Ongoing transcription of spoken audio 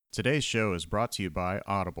Today's show is brought to you by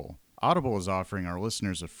Audible. Audible is offering our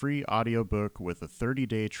listeners a free audiobook with a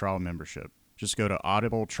 30-day trial membership. Just go to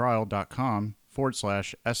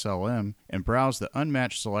audibletrial.com/SLM and browse the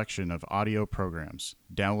unmatched selection of audio programs.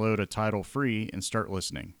 Download a title free and start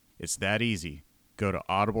listening. It's that easy. Go to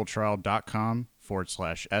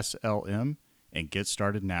audibletrial.com/SLM and get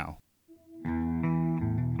started now.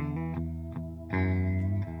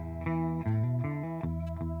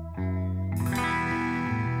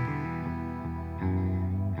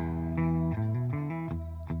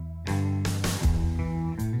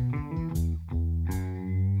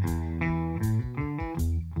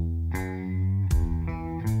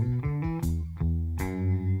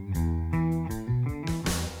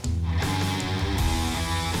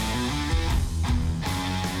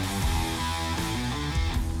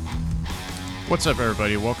 What's up,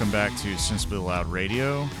 everybody? Welcome back to Sensibly Loud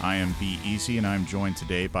Radio. I am Be Easy, and I'm joined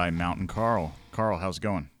today by Mountain Carl. Carl, how's it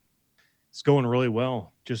going? It's going really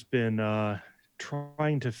well. Just been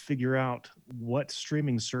trying to figure out what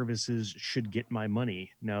streaming services should get my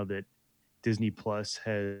money now that Disney Plus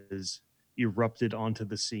has erupted onto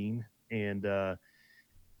the scene. And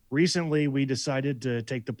recently we decided to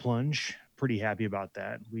take the plunge. Pretty happy about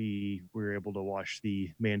that. We were able to watch The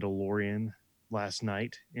Mandalorian last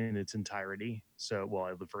night in its entirety. So, well,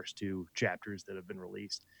 the first two chapters that have been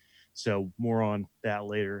released. So, more on that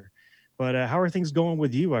later. But how are things going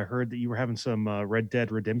with you? I heard that you were having some Red Dead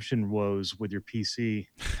Redemption woes with your PC.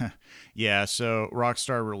 Yeah, so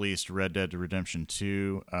Rockstar released Red Dead Redemption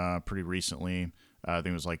 2 pretty recently. I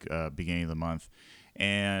think it was like beginning of the month.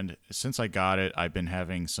 And since I got it, I've been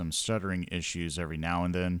having some stuttering issues every now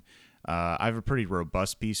and then. I have a pretty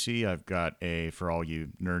robust PC. I've got for all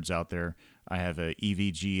you nerds out there, I have a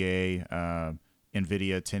EVGA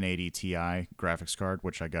NVIDIA 1080 Ti graphics card,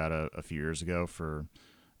 which I got a few years ago for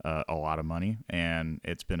a lot of money, and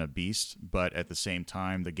it's been a beast. But at the same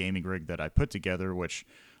time, the gaming rig that I put together, which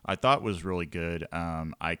I thought was really good,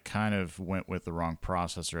 I kind of went with the wrong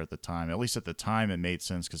processor at the time. At least at the time, it made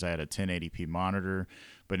sense because I had a 1080p monitor,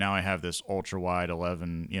 but now I have this ultra wide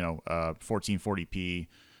 1440p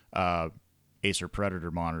Acer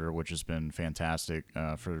Predator monitor, which has been fantastic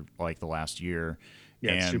for like the last year.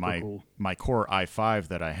 Yeah, it's And super my cool. my Core i5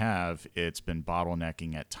 that I have, it's been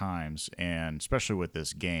bottlenecking at times, and especially with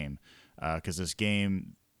this game, because this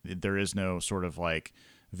game, there is no sort of like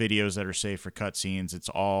videos that are saved for cutscenes. It's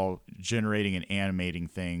all generating and animating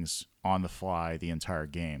things on the fly the entire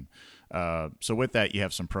game. So with that, you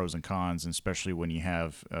have some pros and cons, and especially when you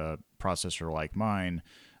have a processor like mine,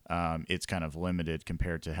 it's kind of limited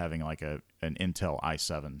compared to having like an Intel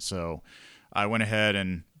i7. So I went ahead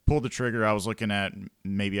and pulled the trigger. I was looking at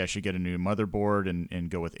maybe I should get a new motherboard and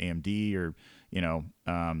go with AMD, or get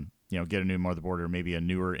a new motherboard, or maybe a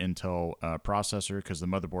newer Intel processor, because the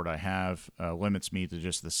motherboard I have limits me to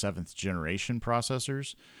just the seventh generation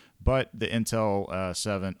processors. But the Intel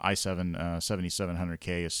 7 i7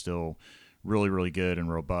 7700K is still really, really good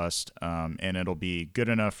and robust, and it'll be good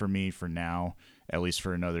enough for me for now, at least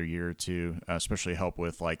for another year or two, especially help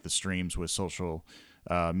with like the streams with social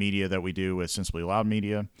media that we do with Sensibly Loud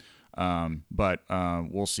Media. But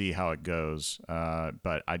we'll see how it goes.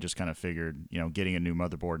 But I just kind of figured, getting a new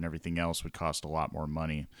motherboard and everything else would cost a lot more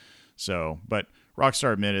money. So, but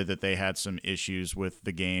Rockstar admitted that they had some issues with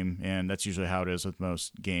the game, and that's usually how it is with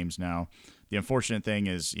most games now. The unfortunate thing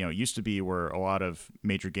is, it used to be where a lot of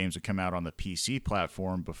major games would come out on the PC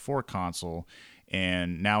platform before console,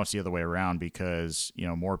 and now it's the other way around because,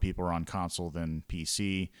 more people are on console than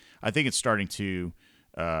PC. I think it's starting to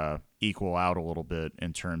equal out a little bit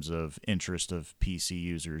in terms of interest of PC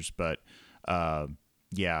users, but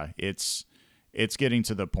yeah, it's getting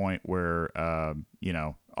to the point where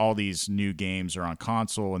all these new games are on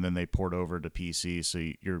console and then they port over to PC, so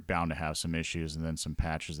you're bound to have some issues and then some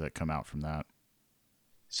patches that come out from that.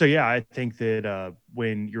 So yeah, I think that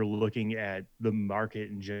when you're looking at the market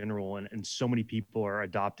in general, and so many people are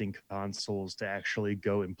adopting consoles to actually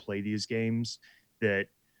go and play these games, that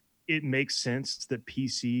it makes sense that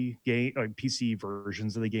PC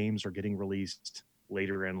versions of the games are getting released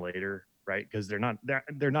later and later, right? Because they're not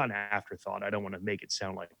an afterthought. I don't want to make it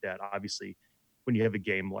sound like that. Obviously, when you have a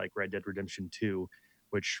game like Red Dead Redemption 2,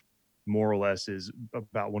 which more or less is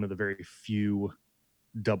about one of the very few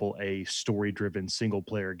double A story driven single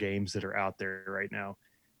player games that are out there right now,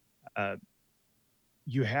 uh,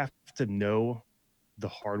 you have to know the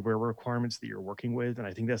hardware requirements that you're working with. And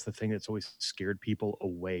I think that's the thing that's always scared people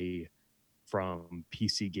away from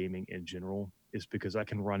PC gaming in general, is because I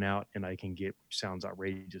can run out and I can get, which sounds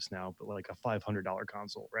outrageous now, but like a $500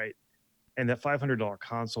 console, right? And that $500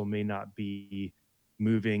 console may not be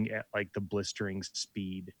moving at like the blistering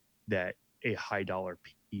speed that a high dollar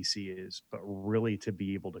PC is, but really to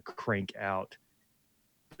be able to crank out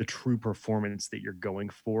the true performance that you're going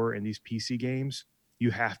for in these PC games, you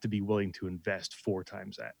have to be willing to invest 4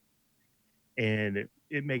 times that. And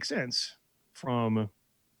it makes sense from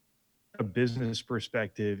a business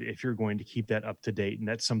perspective if you're going to keep that up to date and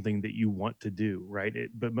that's something that you want to do, right?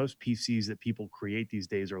 But most PCs that people create these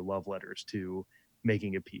days are love letters to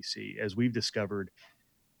making a PC. As we've discovered,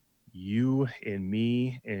 you and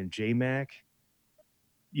me and JMac,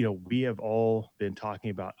 we have all been talking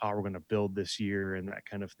about how we're going to build this year and that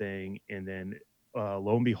kind of thing. And then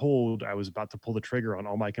lo and behold, I was about to pull the trigger on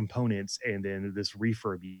all my components. And then this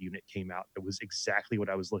refurb unit came out. It was exactly what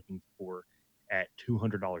I was looking for at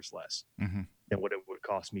 $200 less Mm-hmm. than what it would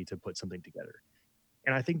cost me to put something together.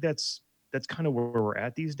 And I think that's kind of where we're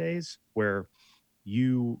at these days, where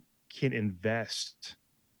you can invest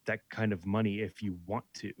that kind of money if you want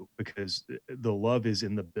to, because the love is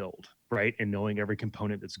in the build, right? And knowing every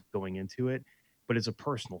component that's going into it. But it's a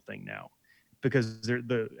personal thing now because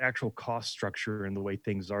the actual cost structure and the way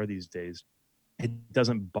things are these days, it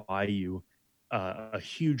doesn't buy you a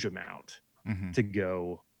huge amount Mm-hmm. to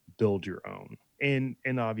go build your own. And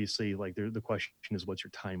obviously, like the question is, what's your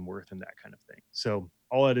time worth and that kind of thing. So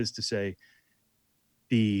all that is to say,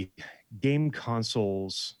 the game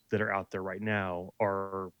consoles that are out there right now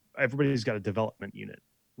are everybody's got a development unit,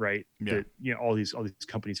 right? Yeah. That all these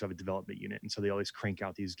companies have a development unit, and so they always crank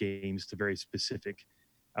out these games to very specific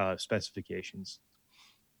specifications.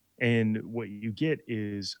 And what you get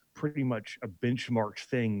is pretty much a benchmarked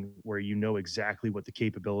thing where you know exactly what the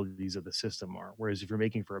capabilities of the system are. Whereas if you're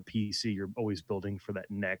making for a PC, you're always building for that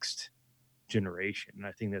next generation. And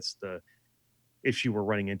I think that's the issue we're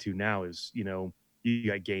running into now is,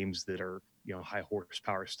 you got games that are, high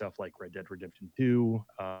horsepower stuff like Red Dead Redemption 2.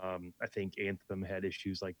 I think Anthem had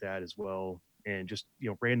issues like that as well. And just,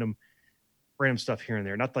 random stuff here and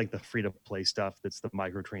there, not like the free to play stuff that's the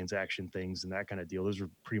microtransaction things and that kind of deal. Those are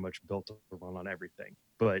pretty much built to run on everything.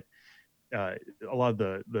 But uh, a lot of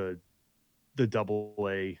the double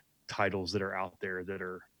A titles that are out there that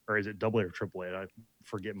are, or is it double A or triple A? I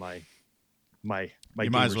forget my You might as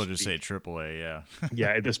gamer well just say speak. AAA. Yeah. Yeah,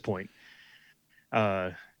 at this point,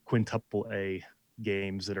 uh, quintuple A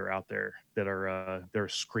games that are out there that are they're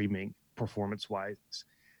screaming performance wise.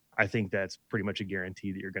 I think that's pretty much a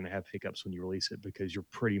guarantee that you're going to have hiccups when you release it because you're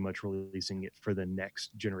pretty much releasing it for the next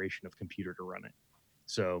generation of computer to run it.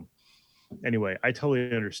 So anyway, I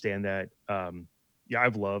totally understand that. Yeah,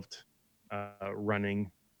 I've loved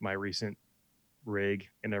running my recent rig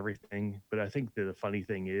and everything, but I think that the funny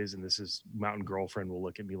thing is, and this is Mountain Girlfriend will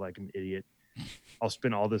look at me like an idiot. I'll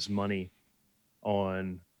spend all this money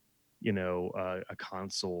on a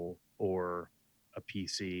console or a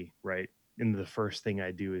PC, right? And the first thing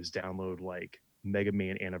I do is download like Mega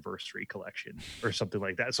Man Anniversary Collection or something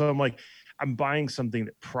like that. So I'm like, I'm buying something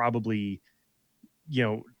that probably, you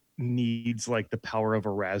know, needs like the power of a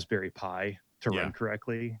Raspberry Pi to Yeah. run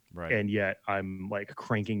correctly. Right. And yet I'm like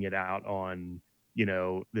cranking it out on,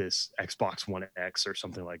 this Xbox One X or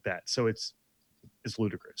something like that. So it's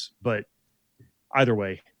ludicrous. But either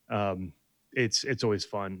way, it's always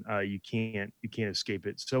fun. You can't escape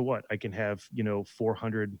it. So what? I can have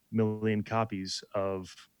 400 million copies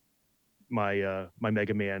of my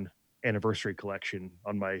Mega Man Anniversary Collection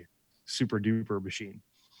on my super duper machine.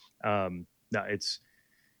 No, it's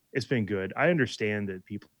been good. I understand that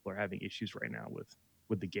people are having issues right now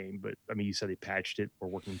with the game, but I mean, you said they patched it or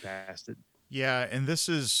working past it. Yeah, and this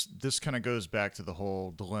kind of goes back to the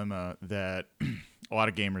whole dilemma that a lot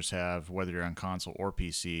of gamers have, whether you're on console or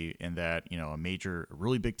PC, in that a major,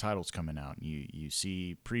 really big title's coming out, and you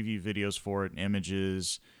see preview videos for it, and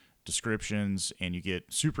images, descriptions, and you get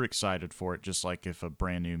super excited for it, just like if a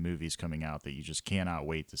brand new movie's coming out that you just cannot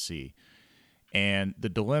wait to see. And the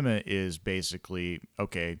dilemma is basically,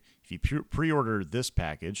 okay, if you pre-order this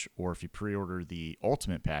package, or if you pre-order the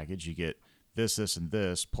ultimate package, you get this, and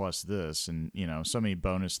this, plus this, and so many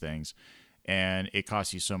bonus things, and it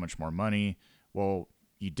costs you so much more money. Well,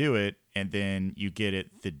 you do it, and then you get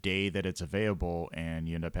it the day that it's available, and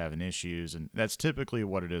you end up having issues, and that's typically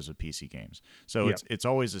what it is with PC games. So Yeah, it's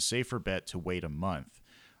always a safer bet to wait a month.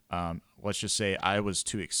 Let's just say I was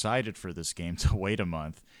too excited for this game to wait a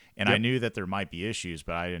month, and I yep, knew that there might be issues,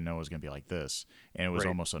 but I didn't know it was going to be like this, and it was right.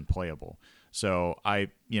 almost unplayable. So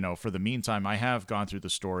for the meantime, I have gone through the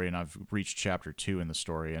story, and I've reached chapter 2 in the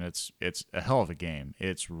story, and it's a hell of a game.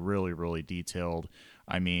 It's really, really detailed.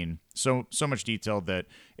 I mean, so much detail that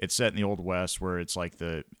it's set in the Old West, where it's like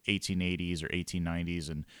the 1880s or 1890s,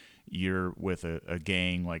 and you're with a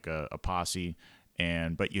gang, like a posse,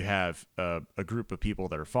 and but you have a group of people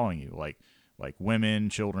that are following you, like women,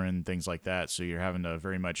 children, things like that. So you're having to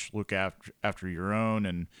very much look after your own,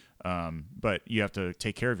 and but you have to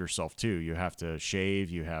take care of yourself too. You have to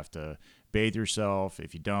shave, you have to bathe yourself.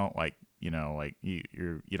 If you don't, like like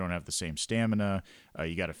you don't have the same stamina.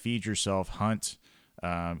 You got to feed yourself, hunt,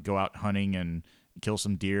 go out hunting and kill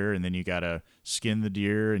some deer, and then you got to skin the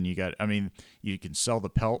deer, and I mean, you can sell the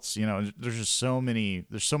pelts. There's just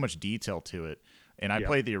there's so much detail to it. And I Yeah.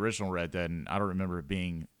 played the original Red Dead, and I don't remember it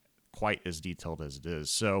being quite as detailed as it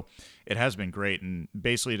is. So it has been great. And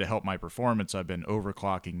basically, to help my performance, I've been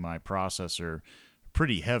overclocking my processor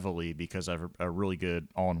pretty heavily because I have a really good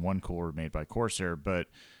all-in-one core made by Corsair. But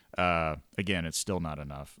again, it's still not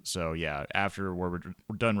enough. So yeah, after we're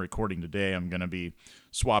done recording today, I'm going to be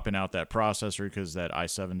swapping out that processor because that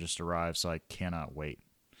i7 just arrived. So I cannot wait.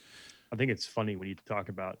 I think it's funny when you talk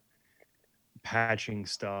about patching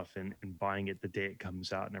stuff and buying it the day it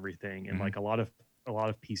comes out and everything. And Mm-hmm. like a lot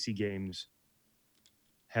of PC games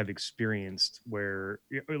have experienced where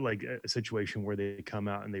like a situation where they come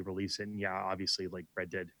out and they release it, and yeah, obviously like Red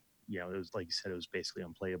Dead, it was like you said, it was basically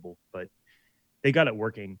unplayable, but they got it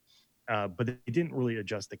working. But they didn't really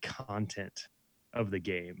adjust the content of the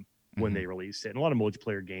game when Mm-hmm. they released it. And a lot of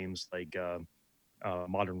multiplayer games like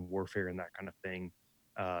Modern Warfare and that kind of thing,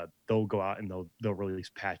 they'll go out and they'll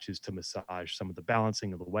release patches to massage some of the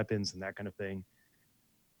balancing of the weapons and that kind of thing.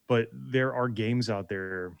 But there are games out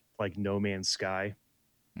there like No Man's Sky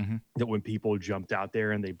Mm-hmm. that when people jumped out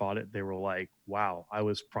there and they bought it, they were like, "Wow, I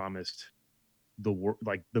was promised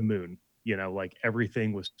like the moon." Like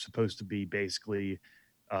everything was supposed to be basically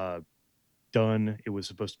uh, done. It was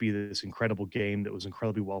supposed to be this incredible game that was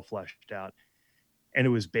incredibly well fleshed out, and it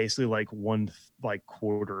was basically like like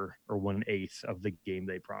quarter or 1/8 of the game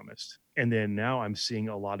they promised. And then now I'm seeing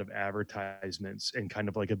a lot of advertisements and kind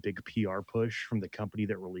of like a big PR push from the company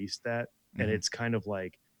that released that, and Mm-hmm. it's kind of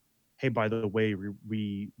like, hey, by the way,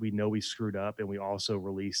 we know we screwed up, and we also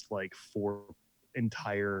released like 4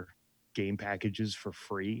 entire game packages for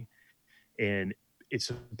free, and it's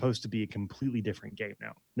supposed to be a completely different game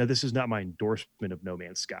now. Now, this is not my endorsement of No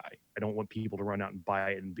Man's Sky. I don't want people to run out and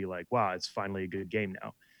buy it and be like, "Wow, it's finally a good game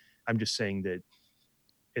now." I'm just saying that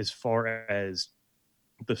as far as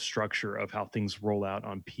the structure of how things roll out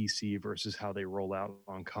on PC versus how they roll out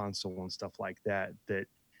on console and stuff like that,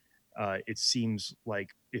 it seems like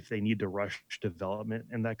if they need to rush development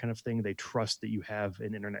and that kind of thing, they trust that you have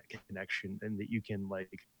an internet connection and that you can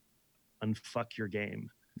like unfuck your game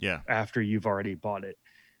Yeah. after you've already bought it,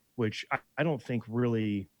 which I don't think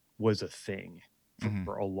really was a thing Mm-hmm.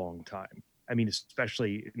 for a long time. I mean,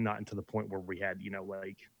 especially not into the point where we had,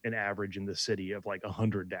 like an average in the city of like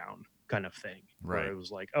 100 down kind of thing, where Right. it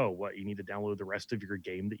was like, oh, what, you need to download the rest of your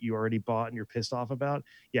game that you already bought and you're pissed off about?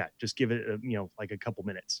 Yeah, just give it, like a couple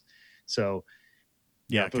minutes. So,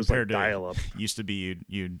 Yeah, if it was like compared to dial up, used to be,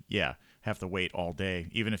 you'd yeah have to wait all day.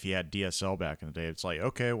 Even if you had DSL back in the day, it's like,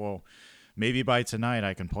 okay, well, maybe by tonight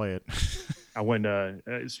I can play it. I went,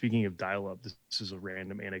 speaking of dial up, this is a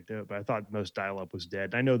random anecdote, but I thought most dial up was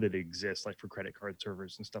dead. I know that it exists like for credit card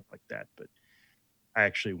servers and stuff like that, but I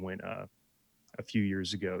actually went a few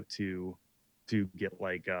years ago to get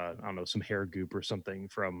like I don't know, some hair goop or something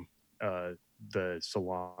from uh, the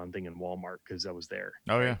salon thing in Walmart because I was there.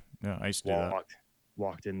 Oh Right, yeah, yeah, I used to do that.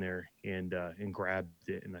 walked in there and grabbed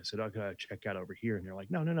it, and I said, "Oh, can I check out over here?" And they're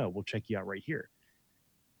like, "No, no, no, we'll check you out right here."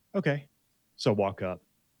 Okay, so I walk up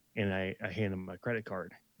and I hand him my credit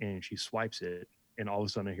card, and she swipes it, and all of a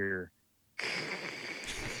sudden I hear.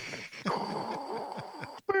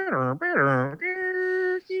 I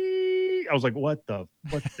was like, what the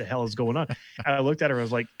hell is going on? And I looked at her, I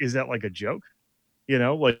was like, is that like a joke?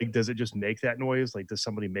 Like, does it just make that noise? Like, does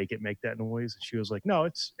somebody make that noise? And she was like, no,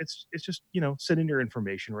 it's just, sending your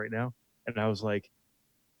information right now. And I was like,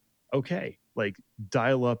 okay, like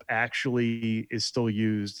dial up actually is still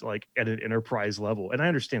used like at an enterprise level. And I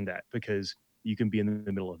understand that because you can be in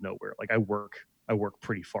the middle of nowhere. Like I work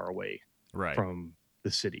pretty far away Right. from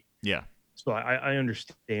the city. Yeah. So I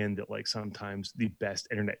understand that like sometimes the best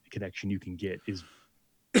internet connection you can get is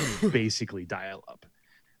basically dial up,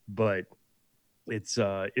 but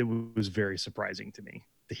it was very surprising to me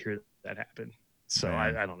to hear that happen. So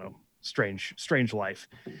Man. I don't know, strange life.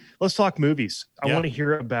 Let's talk movies. I Yeah. want to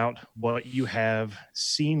hear about what you have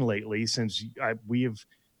seen lately, since we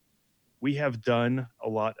have done a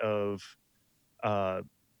lot of uh,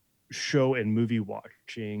 show and movie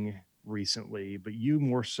watching recently, but you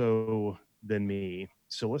more so than me.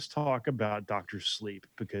 So let's talk about Doctor Sleep,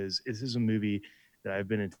 because this is a movie that I've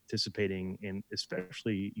been anticipating, and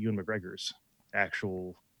especially Ewan McGregor's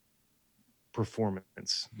actual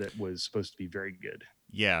performance that was supposed to be very good.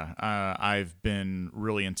 Yeah, I've been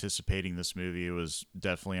really anticipating this movie. It was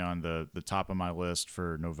definitely on the top of my list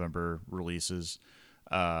for November releases,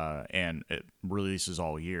 and it releases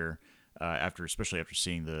all year. Especially after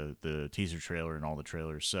seeing the teaser trailer and all the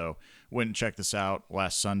trailers, so went and checked this out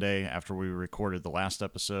last Sunday after we recorded the last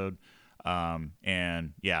episode,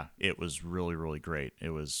 and yeah, it was really really great.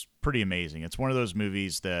 It was pretty amazing. It's one of the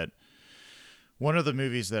movies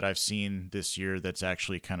that I've seen this year that's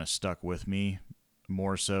actually kind of stuck with me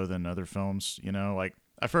more so than other films. Like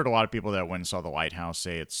I've heard a lot of people that went and saw The Lighthouse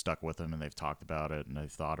say it stuck with them and they've talked about it and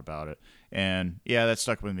they've thought about it. And yeah, that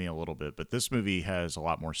stuck with me a little bit. But this movie has a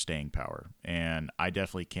lot more staying power. And I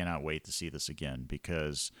definitely cannot wait to see this again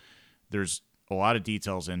because there's a lot of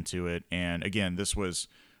details into it. And again, this was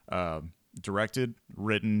directed,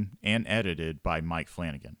 written, and edited by Mike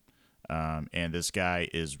Flanagan. And this guy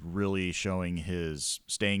is really showing his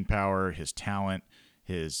staying power, his talent,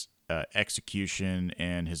 his execution,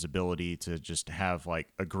 and his ability to just have like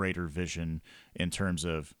a greater vision in terms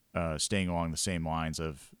of staying along the same lines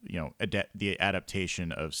of the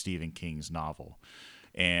adaptation of Stephen King's novel,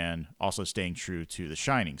 and also staying true to The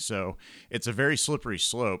Shining. So it's a very slippery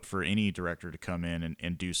slope for any director to come in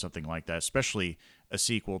and do something like that, especially a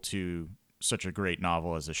sequel to such a great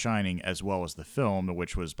novel as The Shining, as well as the film,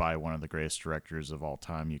 which was by one of the greatest directors of all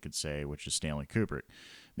time, you could say, which is Stanley Kubrick.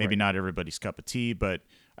 Maybe Right. not everybody's cup of tea, but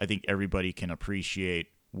I think everybody can appreciate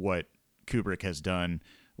what Kubrick has done,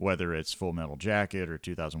 whether it's Full Metal Jacket or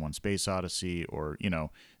 2001 Space Odyssey, or,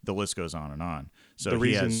 the list goes on and on. So The he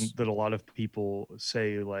reason has, that a lot of people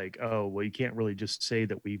say like, oh, well, you can't really just say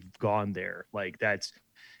that we've gone there. Like that's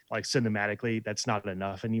like cinematically, that's not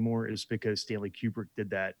enough anymore, is because Stanley Kubrick did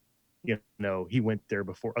that. He went there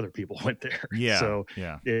before other people went there. yeah, So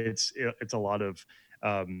yeah. it's a lot of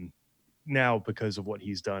um now, because of what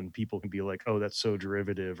he's done, people can be like, oh, that's so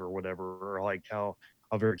derivative or whatever, or like how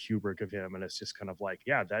very Kubrick of him. And it's just kind of like,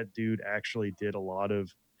 yeah, that dude actually did a lot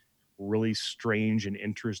of really strange and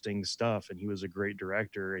interesting stuff, and he was a great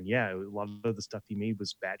director. And yeah, a lot of the stuff he made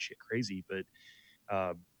was batshit crazy, but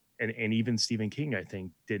uh, and even Stephen King, I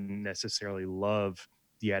think, didn't necessarily love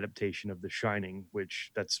the adaptation of The Shining,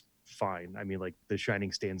 which that's fine. I mean, like The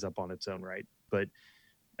Shining stands up on its own right, but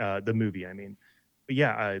the movie, I mean, but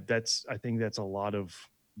yeah, that's I think that's a lot of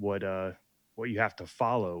what what you have to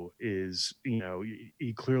follow is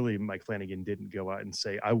he clearly Mike Flanagan didn't go out and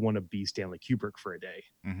say I want to be Stanley Kubrick for a day,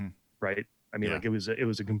 Hmm. right? I mean, Yeah. like it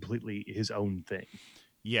was a completely his own thing.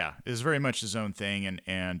 Yeah, it's very much his own thing,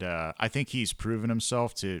 and I think he's proven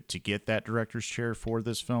himself to get that director's chair for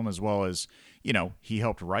this film, as well as he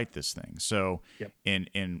helped write this thing. So Yep.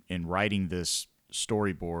 in writing this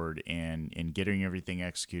storyboard and in getting everything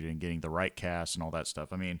executed and getting the right cast and all that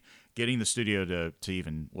stuff, I mean, getting the studio to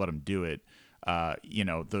even let him do it.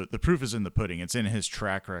 The proof is in the pudding. It's in his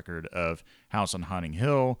track record of House on Haunting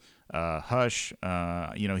Hill, Hush.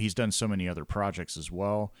 He's done so many other projects as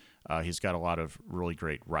well. He's got a lot of really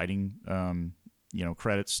great writing,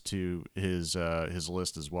 credits to his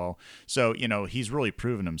list as well. So he's really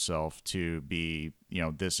proven himself to be,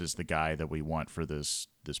 this is the guy that we want for this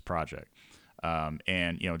project.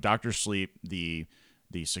 And Doctor Sleep, the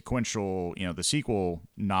sequential, the sequel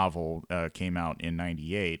novel came out in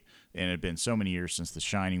 '98, and it had been so many years since The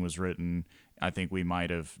Shining was written. I think we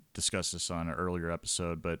might have discussed this on an earlier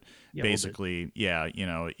episode, but Yeah, a little bit. basically, yeah,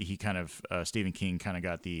 he kind of Stephen King kind of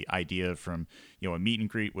got the idea from a meet and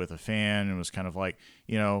greet with a fan, and was kind of like,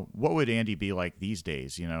 what would Andy be like these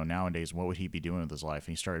days? Nowadays, what would he be doing with his life?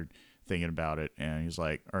 And he started thinking about it, and he's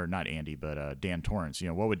like, or not Andy, but Dan Torrance.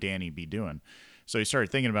 What would Danny be doing? So he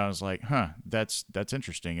started thinking about it. I was like, that's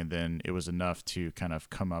interesting. And then it was enough to kind of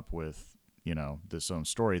come up with this own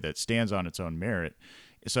story that stands on its own merit.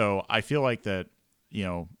 So I feel like that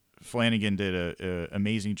Flanagan did a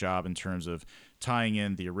amazing job in terms of tying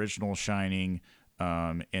in the original Shining,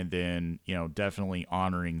 and then definitely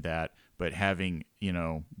honoring that, but having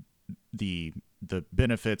the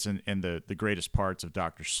benefits and the greatest parts of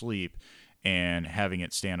Doctor Sleep, and having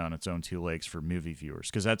it stand on its own two legs for movie viewers,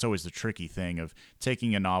 because that's always the tricky thing of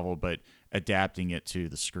taking a novel but adapting it to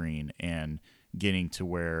the screen and getting to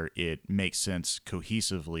where it makes sense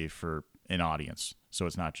cohesively for an audience, so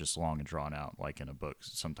it's not just long and drawn out like in a book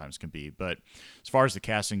sometimes can be. But as far as the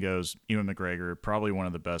casting goes, Ewan McGregor, probably one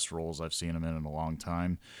of the best roles I've seen him in a long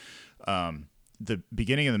time. The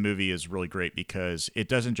beginning of the movie is really great because it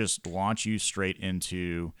doesn't just launch you straight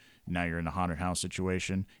into now you're in a haunted house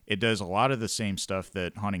situation. It does a lot of the same stuff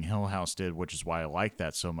that Haunting Hill House did, which is why I like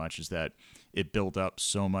that so much, is that it built up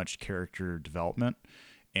so much character development.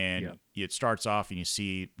 Yeah. And it starts off and you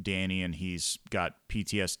see Danny and he's got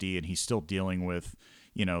PTSD and he's still dealing with,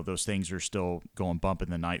 those things are still going bump in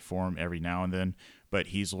the night for him every now and then, but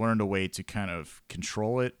he's learned a way to kind of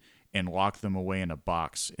control it and lock them away in a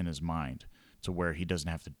box in his mind to where he doesn't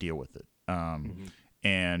have to deal with it. Hmm.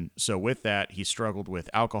 And so with that, he struggled with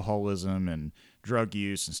alcoholism and drug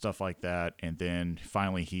use and stuff like that. And then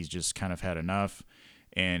finally, he's just kind of had enough.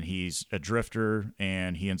 And he's a drifter,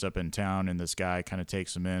 and he ends up in town. And this guy kind of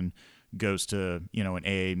takes him in, goes to an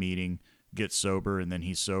AA meeting, gets sober, and then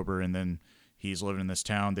he's sober, and then he's living in this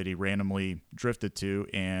town that he randomly drifted to,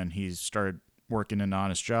 and he's started working an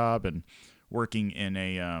honest job and working in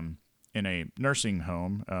a nursing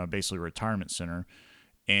home, basically a retirement center.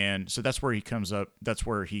 And so that's where he comes up. That's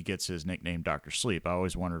where he gets his nickname, Dr. Sleep. I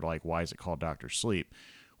always wondered, like, why is it called Dr. Sleep?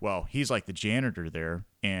 Well, he's like the janitor there,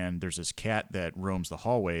 and there's this cat that roams the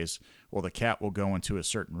hallways. Well, the cat will go into a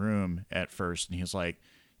certain room at first, and he's like,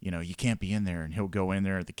 you can't be in there. And he'll go in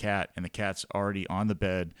there at the cat, and the cat's already on the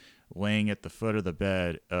bed, laying at the foot of the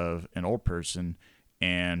bed of an old person.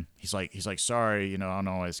 And he's like, sorry, I don't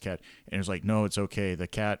know why this cat. And he's like, no, it's okay. The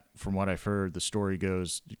cat, from what I've heard, the story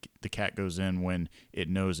goes, the cat goes in when it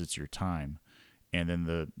knows it's your time. And then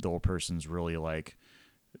the old person's really like,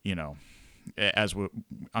 you know,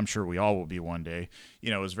 I'm sure we all will be one day,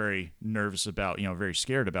 is very nervous about, very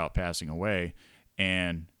scared about passing away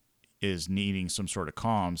and is needing some sort of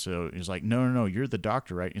calm. So he's like, no, you're the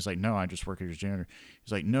doctor, right? And he's like, no, I just work as a janitor.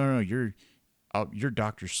 He's like, no, you're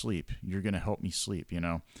Dr. Sleep. You're going to help me sleep,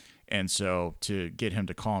 And so to get him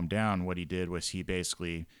to calm down, what he did was he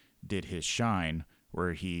basically did his shine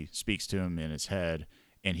where he speaks to him in his head,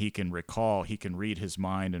 and he can read his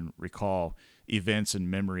mind and recall events and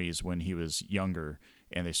memories when he was younger,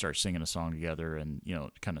 and they start singing a song together, and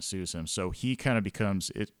it kind of soothes him. So he kind of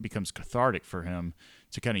becomes cathartic for him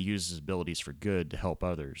to kind of use his abilities for good to help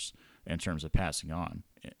others in terms of passing on.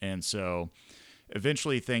 And so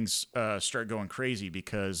eventually things start going crazy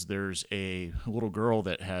because there's a little girl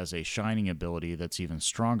that has a shining ability that's even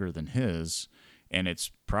stronger than his, and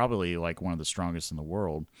it's probably like one of the strongest in the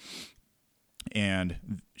world.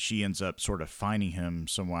 And she ends up sort of finding him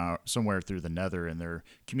somewhere through the nether, and they're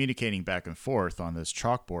communicating back and forth on this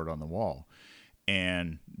chalkboard on the wall.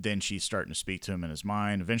 And then she's starting to speak to him in his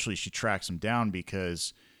mind. Eventually she tracks him down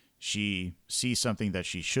because she sees something that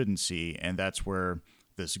she shouldn't see, and that's where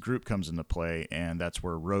this group comes into play, and that's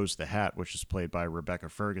where Rose the Hat, which is played by Rebecca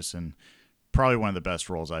Ferguson, probably one of the best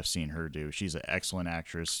roles I've seen her do. She's an excellent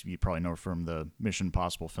actress. You probably know her from the Mission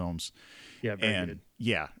Impossible films. Yeah, very good.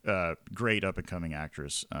 Yeah, great up-and-coming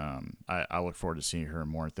actress. I look forward to seeing her in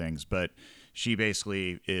more things. But she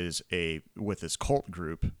basically is with this cult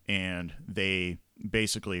group, and they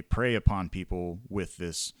basically prey upon people with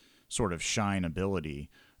this sort of shine ability,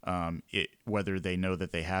 whether they know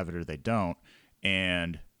that they have it or they don't.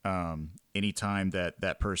 And anytime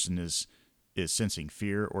that person is sensing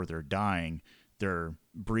fear or they're dying, they're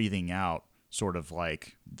breathing out sort of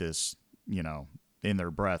like this, in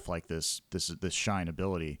their breath, like this shine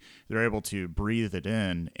ability. They're able to breathe it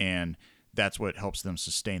in, and that's what helps them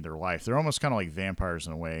sustain their life. They're almost kind of like vampires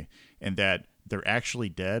in a way, in that they're actually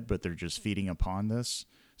dead, but they're just feeding upon this.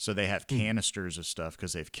 So they have canisters of stuff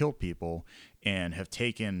because they've killed people and have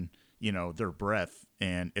taken, their breath,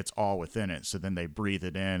 and it's all within it. So then they breathe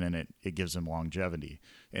it in, and it gives them longevity.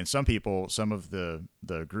 And some of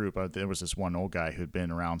the group, there was this one old guy who'd been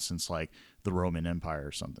around since like the Roman Empire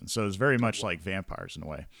or something. So it's very much like vampires in a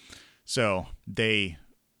way. So the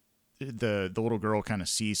little girl kind of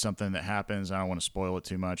sees something that happens. I don't want to spoil it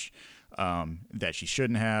too much, that she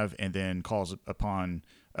shouldn't have, and then calls upon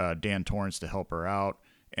Dan Torrance to help her out.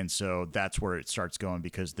 And so that's where it starts going,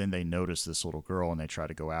 because then they notice this little girl and they try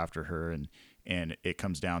to go after her. And it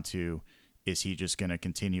comes down to, is he just going to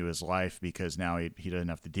continue his life because now he doesn't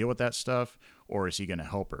have to deal with that stuff, or is he going to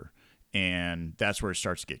help her? And that's where it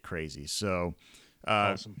starts to get crazy. So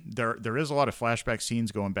Awesome. there is a lot of flashback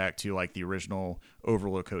scenes going back to like the original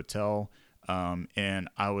Overlook Hotel. And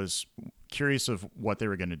I was curious of what they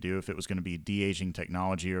were going to do, if it was going to be de-aging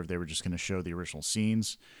technology or if they were just going to show the original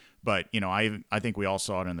scenes. But, I think we all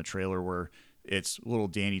saw it in the trailer where it's little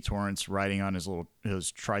Danny Torrance riding on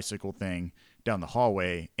his tricycle thing down the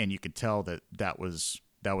hallway, and you could tell that was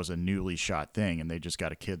a newly shot thing, and they just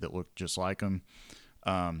got a kid that looked just like him.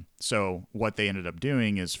 So what they ended up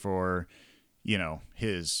doing is for,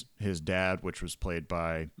 his dad, which was played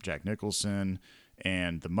by Jack Nicholson,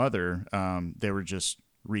 and the mother, they were just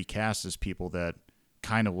recast as people that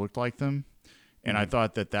kind of looked like them. And I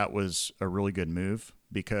thought that was a really good move,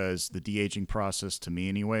 because the de-aging process, to me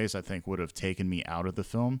anyways, I think would have taken me out of the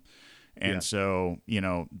film. And Yeah. so,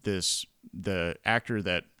 the actor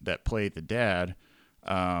that played the dad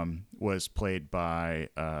was played by,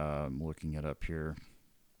 I'm looking it up here.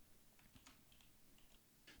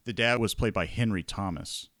 The dad was played by Henry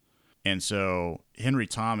Thomas. And so Henry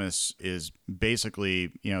Thomas is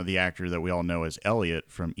basically, the actor that we all know as Elliot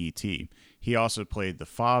from E.T. He also played the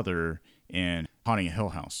father in Haunting a Hill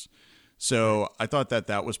House. Right. So I thought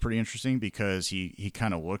that was pretty interesting because he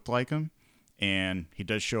kind of looked like him, and he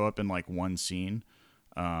does show up in like one scene.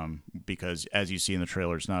 Because as you see in the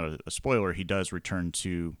trailer, it's not a spoiler. He does return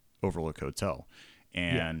to Overlook Hotel,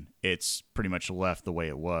 Yeah. and it's pretty much left the way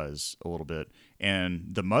it was a little bit. And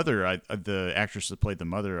the mother, the actress that played the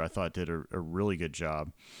mother, I thought did a really good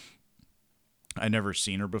job. I never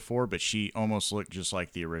seen her before, but she almost looked just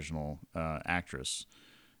like the original actress.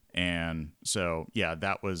 And so, yeah,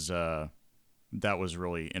 that was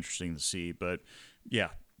really interesting to see. But yeah,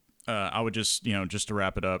 I would just to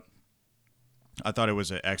wrap it up, I thought it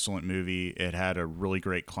was an excellent movie. It had a really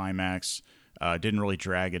great climax. Didn't really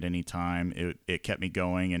drag at any time. It kept me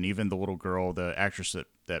going, and even the little girl, the actress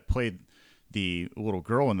that played the little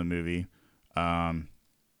girl in the movie, um,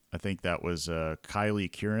 I think that was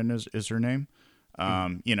Kylie Curran is her name.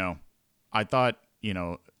 Mhm. I thought,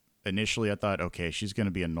 initially I thought, okay, she's going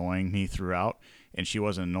to be annoying me throughout, and she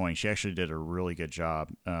wasn't annoying. She actually did a really good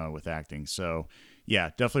job with acting. So, yeah,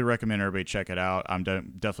 definitely recommend everybody check it out. I'm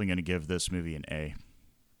definitely going to give this movie an A.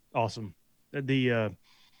 Awesome. The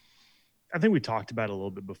I think we talked about it a little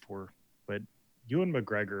bit before, but Ewan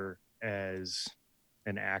McGregor as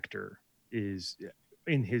an actor is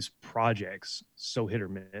in his projects so hit or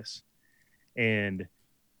miss. And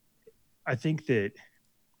I think that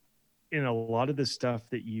in a lot of the stuff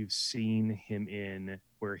that you've seen him in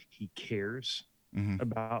where he cares Mm-hmm.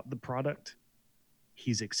 about the product,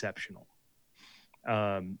 he's exceptional.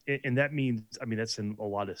 And that means, I mean, that's in a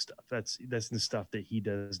lot of stuff. That's the stuff that he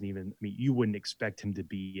doesn't even. I mean, you wouldn't expect him to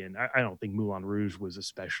be in. I don't think Moulin Rouge was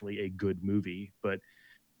especially a good movie, but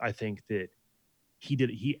I think that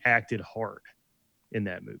he acted hard in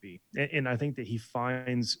that movie, and I think that he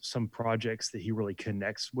finds some projects that he really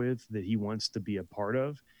connects with that he wants to be a part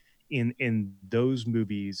of. In those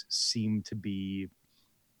movies seem to be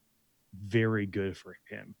very good for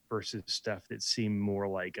him versus stuff that seemed more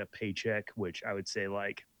like a paycheck, which I would say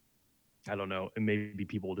like I don't know, and maybe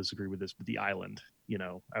people will disagree with this, but The Island,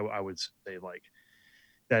 I would say like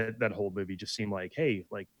that whole movie just seemed like, hey,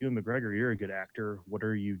 like Ewan McGregor, you're a good actor. What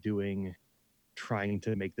are you doing trying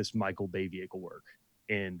to make this Michael Bay vehicle work?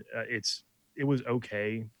 And it was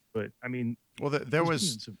okay, but I mean, Well, he was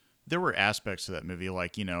good in some. there were aspects to that movie,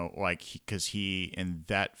 like like because he in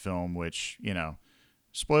that film, which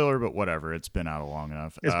spoiler, but whatever, it's been out long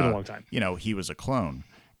enough. It's been a long time. He was a clone.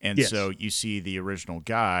 And so Yes, you see the original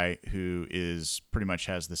guy who is pretty much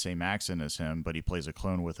has the same accent as him, but he plays a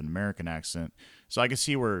clone with an American accent. So I can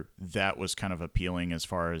see where that was kind of appealing as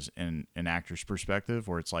far as an actor's perspective,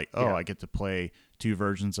 where it's like, oh, yeah. I get to play two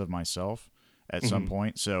versions of myself at some Mhm.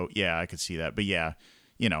 point. So yeah, I could see that. But yeah,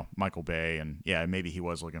 Michael Bay, and yeah, maybe he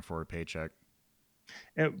was looking for a paycheck.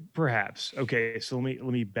 Perhaps. Okay, so let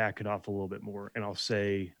me back it off a little bit more, and I'll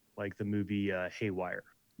say like the movie Haywire,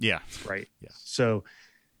 Yeah, right? yeah, So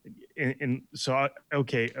and so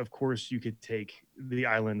okay, of course you could take The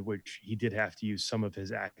Island, which he did have to use some of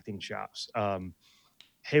his acting chops.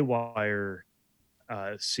 Haywire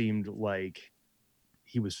seemed like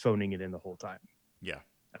he was phoning it in the whole time. yeah.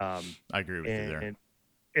 Um, I agree with you there.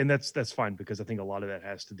 and that's fine because I think a lot of that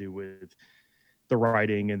has to do with the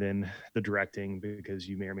writing and then the directing because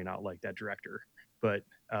you may or may not like that director. But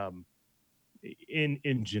um,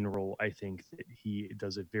 in general, I think that he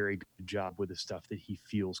does a very good job with the stuff that he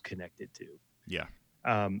feels connected to. Yeah.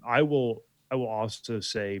 I will also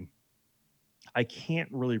say I can't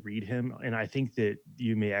really read him, and I think that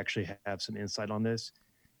you may actually have some insight on this.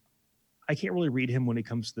 I can't really read him when it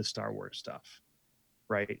comes to the Star Wars stuff,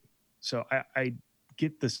 right? So I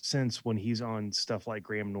get the sense when he's on stuff like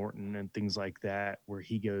Graham Norton and things like that, where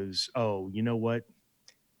he goes, "Oh, you know what?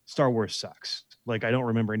 Star Wars sucks. Like I don't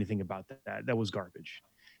remember anything about that. That was garbage."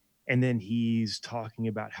 And then he's talking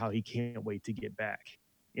about how he can't wait to get back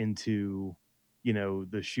into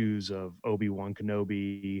the shoes of Obi-Wan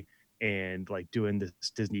Kenobi and like doing this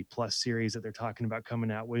Disney Plus series that they're talking about coming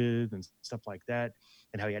out with and stuff like that,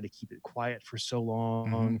 and how he had to keep it quiet for so Mm-hmm.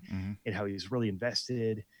 long Mm-hmm. and how he's really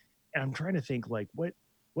invested. And I'm trying to think like what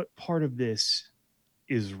part of this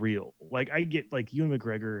is real. Like I get like Ewan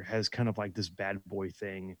McGregor has kind of like this bad boy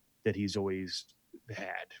thing that he's always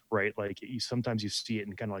had, right? Like sometimes you see it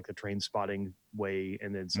in kind of like the train spotting way,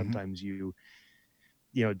 and then Mm-hmm. sometimes you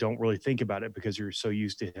don't really think about it because you're so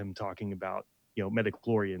used to him talking about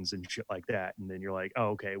Metachlorians and shit like that. And then you're like, oh,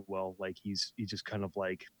 okay, well, like he's just kind of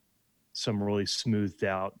like some really smoothed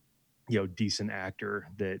out, decent actor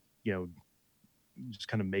that, just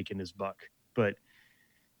kind of making his buck. But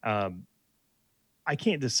um, I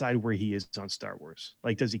can't decide where he is on Star Wars.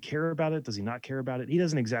 Like, does he care about it? Does he not care about it? He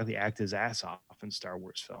doesn't exactly act his ass off in Star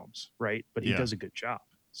Wars films, right? But he Yeah. does a good job.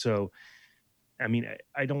 So, I mean,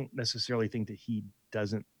 I don't necessarily think that he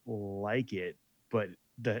doesn't like it, but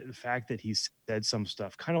the fact that he said some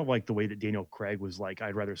stuff, kind of like the way that Daniel Craig was like,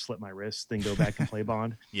 I'd rather slit my wrists than go back and play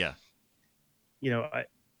Bond. Yeah.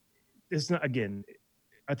 It's not, again,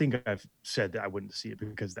 I think I've said that I wouldn't see it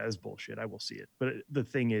because that is bullshit. I will see it. But the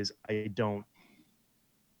thing is, I don't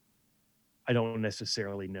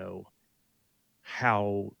necessarily know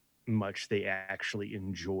how much they actually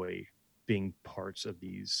enjoy being parts of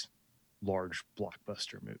these large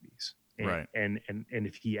blockbuster movies, Right. and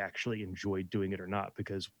if he actually enjoyed doing it or not,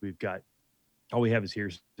 because we've got all we have is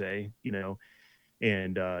hearsay,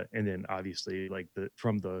 and then obviously like the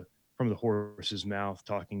horse's mouth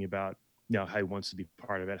talking about how he wants to be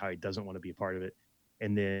part of it, how he doesn't want to be a part of it,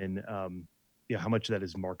 and then how much of that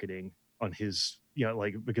is marketing on his,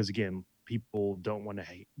 like, because again, people don't want to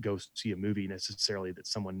go see a movie necessarily that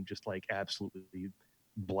someone just like absolutely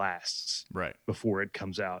blasts Right. before it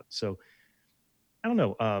comes out. So I don't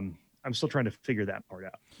know. I'm still trying to figure that part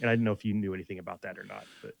out, and I didn't know if you knew anything about that or not.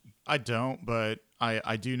 But I don't, but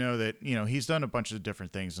I do know that he's done a bunch of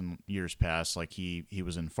different things in years past. Like he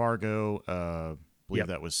was in Fargo, believe yep,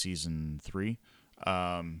 that was season 3,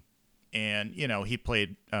 and he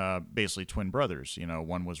played basically twin brothers.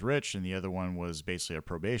 One was rich, and the other one was basically a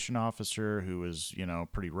probation officer who was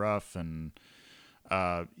pretty rough, and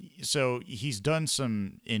so he's done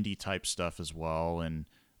some indie type stuff as well, and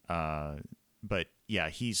but yeah,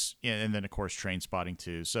 and then of course Train Spotting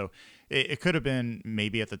too. So it could have been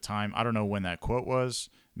maybe at the time. I don't know when that quote was.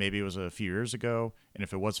 Maybe it was a few years ago, and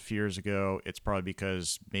if it was a few years ago, it's probably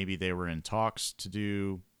because maybe they were in talks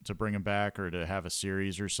to bring him back or to have a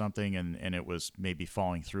series or something, and it was maybe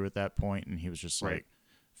falling through at that point, and he was just right. like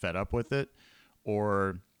fed up with it,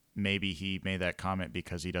 or maybe he made that comment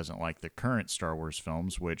because he doesn't like the current Star Wars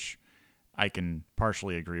films, which I can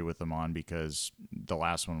partially agree with him on, because the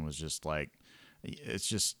last one was just like, it's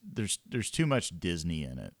just there's too much Disney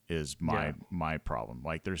in it is Yeah, my problem.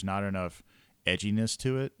 Like there's not enough edginess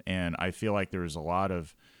to it, and I feel like there was a lot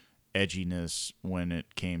of edginess when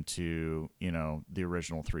it came to the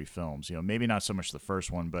original 3 films. Maybe not so much the first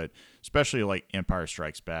one, but especially like Empire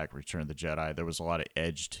Strikes Back, Return of the Jedi. There was a lot of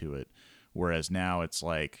edge to it, whereas now it's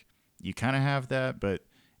like you kind of have that, but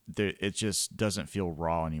it just doesn't feel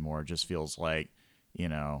raw anymore. It just feels like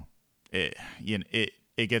it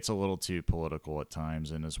it gets a little too political at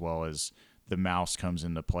times, and as well as the mouse comes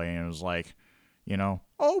into play, and it was like,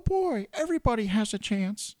 oh boy, everybody has a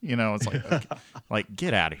chance. It's like, okay, like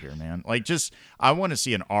get out of here, man. Like just I want to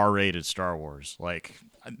see an R-rated Star Wars. Like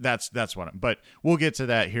that's but we'll get to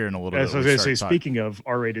that here in a little as bit. I was We going to say, start talking. speaking of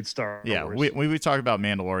R-rated Star Yeah, Wars, we talk about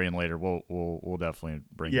Mandalorian later. We'll definitely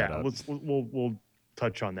bring that yeah, up. we'll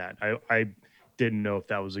touch on that. I didn't know if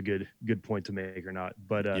that was a good point to make or not,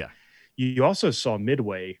 but Yeah. you also saw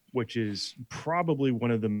Midway, which is probably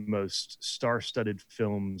one of the most star-studded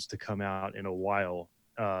films to come out in a while,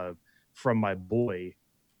 from my boy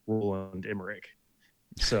Roland Emmerich.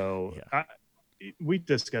 So Yeah. we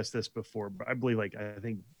discussed this before, but I believe, like, I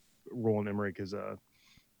think Roland Emmerich is a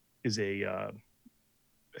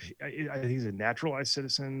I think he's a naturalized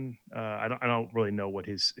citizen. I don't really know what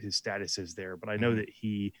his status is there, but I know Mm-hmm. that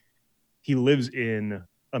he lives in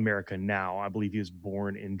America now. I believe he was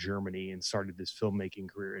born in Germany and started his filmmaking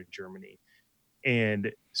career in Germany.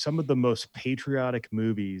 And some of the most patriotic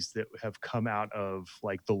movies that have come out of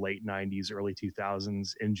like the late 90s, early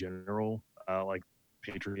 2000s in general, like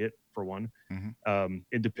Patriot for one, Mm-hmm.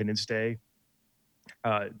 Independence Day,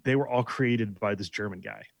 they were all created by this German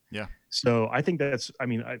guy. Yeah. So I think I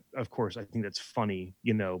mean, of course, I think that's funny,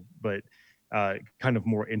 but kind of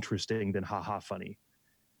more interesting than haha funny.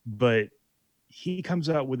 But he comes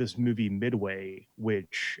out with this movie Midway,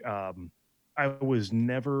 which I was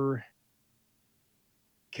never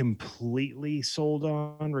completely sold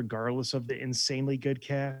on, regardless of the insanely good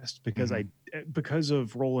cast, because Mm-hmm. because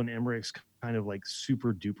of Roland Emmerich's kind of like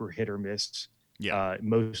super duper hit or miss, Yeah.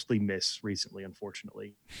 mostly miss recently,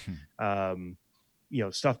 unfortunately. Um,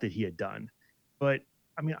 stuff that he had done, but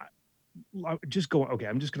I mean, just going. Okay,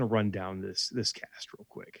 I'm just going to run down this cast real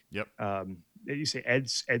quick. Yep. You say Ed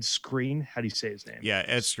Screen? How do you say his name? Yeah,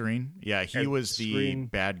 Ed Skrein. Yeah, he Ed was the Screen.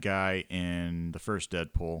 bad guy in the first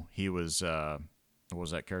Deadpool. He was what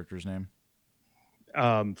was that character's name?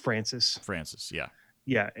 Francis. Francis. Yeah.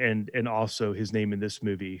 Yeah, and also his name in this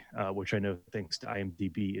movie, which I know thanks to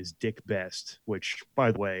IMDb, is Dick Best. Which,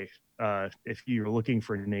 by the way, if you're looking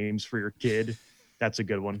for names for your kid, that's a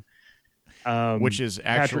good one. Which is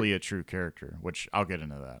Patrick. actually a true character, which I'll get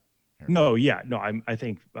into that here. No, yeah, no. I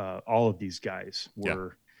think all of these guys Yeah.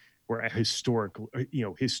 were historical,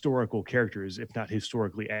 historical characters, if not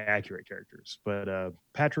historically accurate characters. But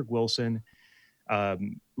Patrick Wilson,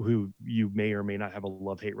 who you may or may not have a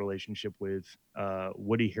love hate relationship with,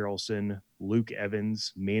 Woody Harrelson, Luke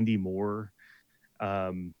Evans, Mandy Moore.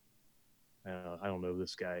 Um, I don't know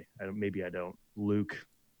this guy. Maybe I don't. Luke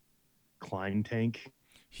Klein Tank.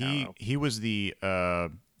 I don't know. He was the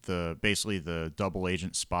basically the double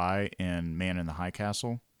agent spy in Man in the High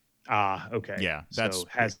Castle. Ah, okay. Yeah, So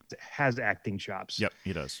has acting chops. yep,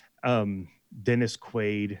 he does. Dennis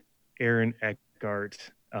Quaid, Aaron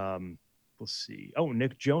Eckhart. Let's see. Oh,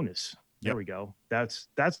 Nick Jonas. There Yep. we go. That's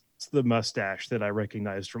the mustache that I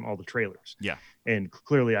recognized from all the trailers. Yeah, And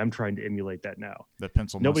clearly, I'm trying to emulate that now. the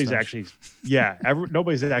pencil Nobody's mustache. actually, yeah,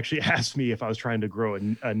 nobody's actually asked me if I was trying to grow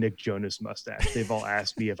a Nick Jonas mustache. They've all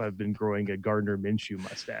asked me if I've been growing a Gardner Minshew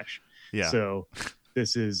mustache. Yeah. So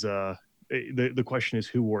this is the question is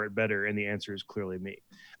who wore it better, and the answer is clearly me.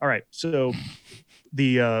 All right, so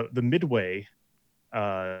the Midway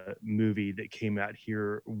movie that came out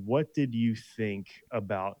here, what did you think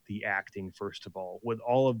about the acting? First of all, with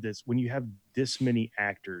all of this, when you have this many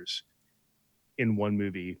actors in one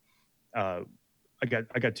movie, uh, I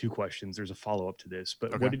got two questions. There's a follow up to this,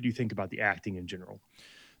 but Okay. what did you think about the acting in general?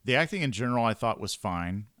 The acting in general, I thought was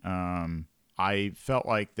fine. I felt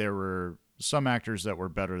like there were some actors that were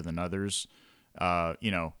better than others.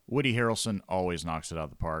 Woody Harrelson always knocks it out of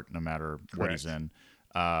the park, no matter what he's Correct.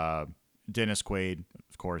 in. Dennis Quaid,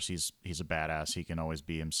 of course, he's a badass. He can always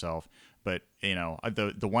be himself. But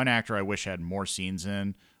the one actor I wish had more scenes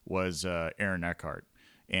in was Aaron Eckhart.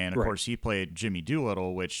 And of Right. course, he played Jimmy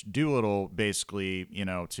Doolittle, which Doolittle basically,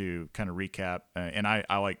 to kind of recap, and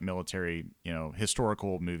I like military,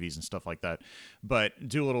 historical movies and stuff like that. But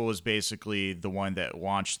Doolittle was basically the one that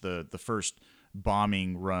launched the first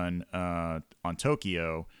bombing run on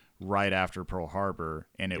Tokyo right after Pearl Harbor,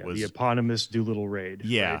 and it Yeah, the was eponymous Doolittle raid.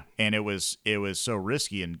 yeah, Right. and it was so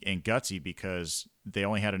risky and gutsy because they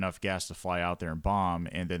only had enough gas to fly out there and bomb,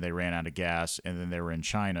 and then they ran out of gas, and then they were in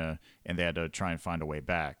China, and they had to try and find a way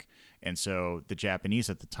back. And so the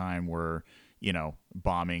Japanese at the time were,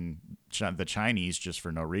 bombing the Chinese just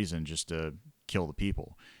for no reason, just to kill the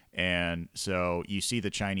people. And so you see the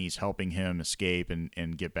Chinese helping him escape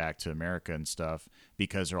and get back to America and stuff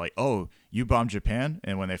because they're like, oh, you bombed Japan?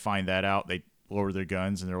 And when they find that out, they lower their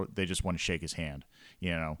guns and they just want to shake his hand,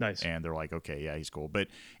 Nice. and they're like, okay, yeah, he's cool. But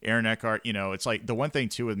Aaron Eckhart, it's like the one thing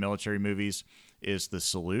too with military movies is the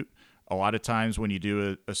salute. A lot of times when you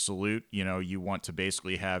do a salute, you want to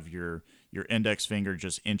basically have your index finger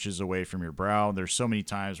just inches away from your brow. There's so many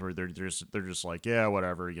times where they're just like, yeah,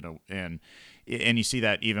 whatever, and you see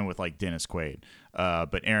that even with like Dennis Quaid.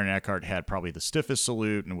 But Aaron Eckhart had probably the stiffest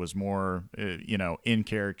salute and was more, in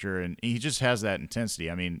character, and he just has that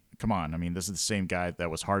intensity. I mean, come on. I mean, this is the same guy that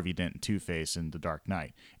was Harvey Dent in Two-Face in The Dark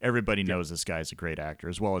Knight. Everybody Yep. knows this guy's a great actor,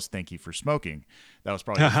 as well as Thank You for Smoking. That was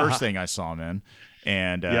probably the first thing I saw him in,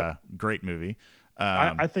 and Yep. great movie.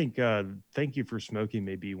 I think Thank You for Smoking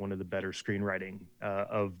may be one of the better screenwriting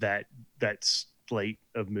of that slate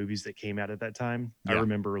of movies that came out at that time. I Yeah,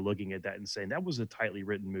 remember looking at that and saying that was a tightly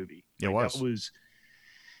written movie. it Like that was. was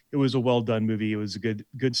it was a well done movie. It was a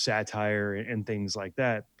good satire and things like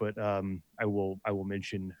that. But I will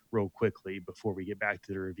mention real quickly before we get back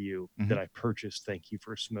to the review Hmm. that I purchased Thank You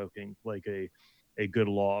for Smoking like a good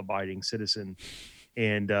law abiding citizen,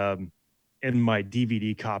 and my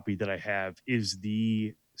DVD copy that I have is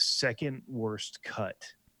the second worst cut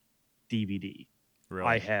DVD I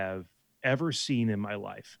Really. have ever seen in my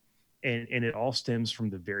life. And it all stems from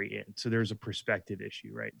the very end. So there's a perspective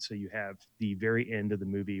issue, right? So you have the very end of the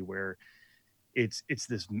movie where it's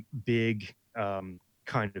this big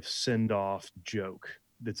kind of send off joke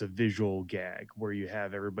that's a visual gag where you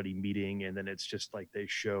have everybody meeting and then it's just like they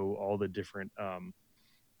show all the different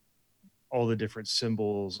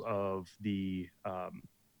symbols of the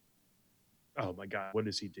oh my god, what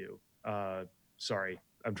does he do? Sorry,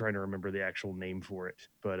 I'm trying to remember the actual name for it,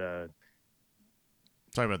 but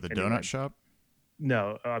Talking about the donut anyway, shop.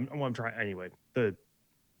 no, I'm trying anyway.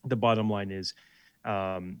 The bottom line is,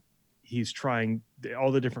 um, he's trying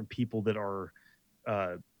all the different people that are,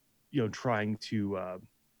 uh, trying to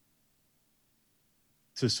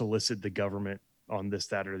solicit the government on this,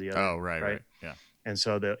 that, or the other, Oh, right, right? right, yeah. And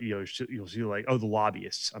so you'll see like, oh, the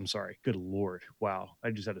lobbyists. I'm sorry. Good lord, wow!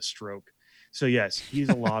 I just had a stroke. So yes, he's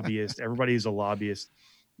a lobbyist. Everybody's a lobbyist,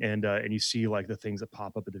 and you see like the things that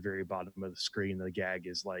pop up at the very bottom of the screen. The gag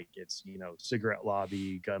is like it's cigarette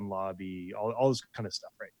lobby, gun lobby, all this kind of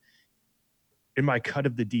stuff, right? In my cut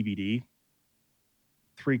of the DVD,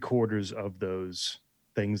 3/4 of those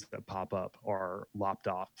things that pop up are lopped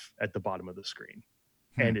off at the bottom of the screen.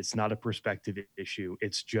 Hmm. And it's not a perspective issue.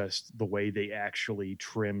 It's just the way they actually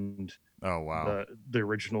trimmed Oh wow. the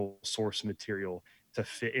original source material to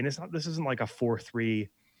fit. And this isn't like a 4:3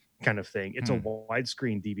 kind of thing. It's a Hmm.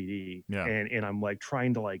 widescreen DVD. Yeah. And I'm like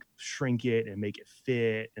trying to like shrink it and make it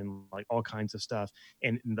fit and like all kinds of stuff.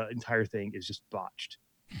 And the entire thing is just botched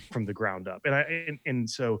from the ground up. And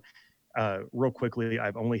so real quickly,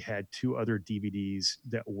 I've only had two other DVDs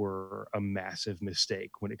that were a massive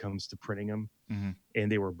mistake when it comes to printing them, Hmm.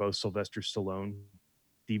 and they were both Sylvester Stallone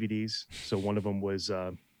DVDs. So one of them was,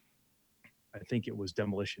 I think it was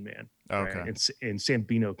Demolition Man, right? Okay. And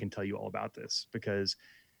Sambino can tell you all about this because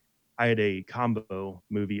I had a combo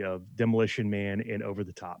movie of Demolition Man and Over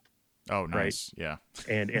the Top, Oh, right? nice. Yeah.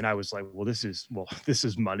 And I was like, this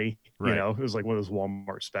is money, Right. It was like one of those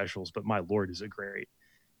Walmart specials, but my lord, is it great?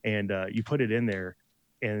 And you put it in there,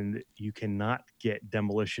 and you cannot get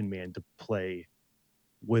Demolition Man to play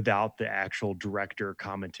without the actual director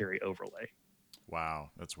commentary overlay. Wow.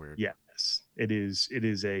 That's weird. Yes, it is. It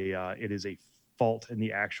is a fault in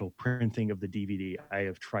the actual printing of the DVD. I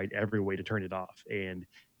have tried every way to turn it off, and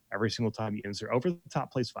every single time you insert over the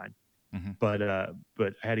top plays fine. Hmm. But I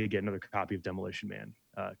had to get another copy of Demolition Man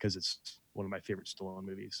because it's one of my favorite Stallone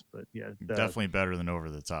movies. But yeah, the Definitely better than Over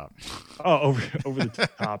the Top. oh over the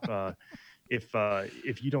top.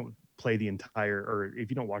 If you don't play the entire, or if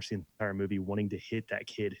you don't watch the entire movie wanting to hit that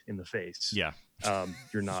kid in the face, Yeah.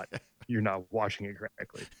 you're not watching it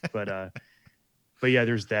correctly. But yeah,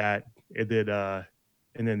 there's that.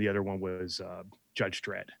 And then the other one was Judge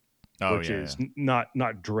Dredd, Oh which yeah. is Yeah.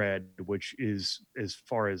 not Dread, which is, as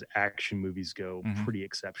far as action movies go, Hmm. pretty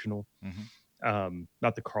exceptional. Hmm.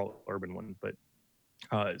 Not the Carl Urban one, but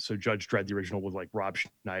so Judge Dredd, the original, was like Rob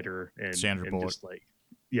Schneider Sandra and Bullock. just like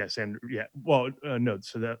yes, and yeah, well, no,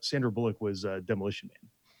 so that Sandra Bullock was Demolition Man,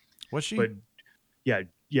 Was she? but yeah,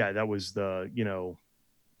 that was that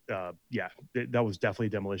was definitely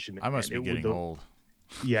Demolition I Man. must be It would getting the old.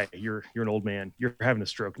 Yeah, you're an old man. You're having a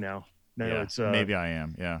stroke now. No, Yeah. Maybe I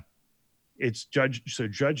am. Yeah. it's Judge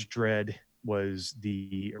Dredd was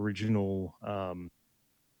the original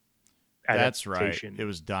That's right. It adaptation.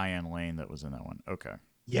 was Diane Lane that was in that one. Okay.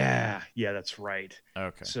 Yeah, that's right.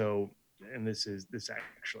 Okay. So, and this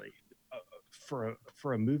actually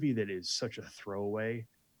for a movie that is such a throwaway,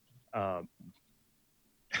 um,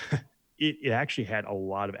 it actually had a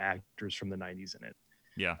lot of actors from the '90s in it.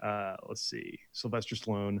 Yeah. Let's see, Sylvester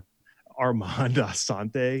Stallone, Armand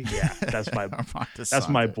Asante. Yeah, Armando that's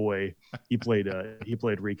my Sante. boy. He played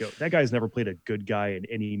Rico. That guy's never played a good guy in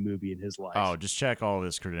any movie in his Oh, life. just check all of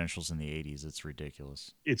his credentials in the 80s. It's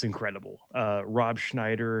ridiculous. It's incredible. Rob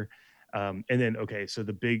Schneider, and then okay, so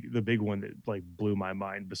the big one that like blew my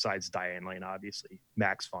mind, besides Diane Lane, obviously,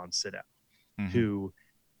 Max von Sydow, Hmm. who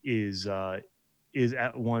is uh, is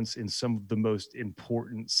at once in some of the most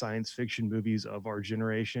important science fiction movies of our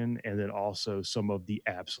generation, and then also some of the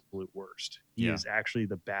absolute worst. He Yeah. is actually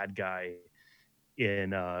the bad guy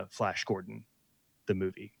in Flash Gordon, the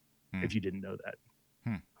movie. Hmm. If you didn't know that,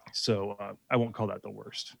 Hmm. so I won't call that the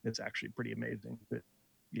worst. It's actually pretty amazing, but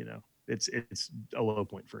it's a low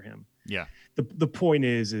point for him. Yeah. The point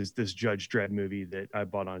is this Judge Dredd movie that I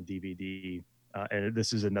bought on DVD, and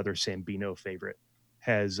this is another Sambino favorite,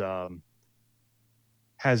 has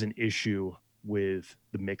has an issue with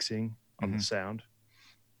the mixing on the Hmm. sound,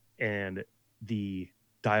 and the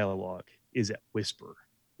dialogue is at whisper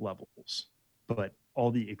levels, but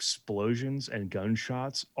all the explosions and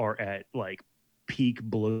gunshots are at like peak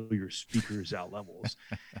blow your speakers out levels.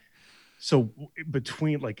 So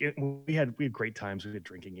between like we had great times. We had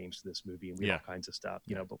drinking games to this movie, and we had Yeah. all kinds of stuff,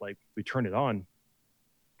 Yeah. But like we turn it on,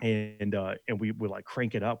 and we would like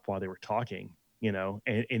crank it up while they were talking, and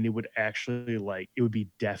it would actually like it would be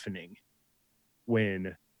deafening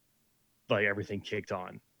when like everything kicked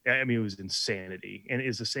on. I mean, it was insanity, and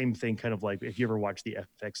it's the same thing. Kind of like if you ever watched the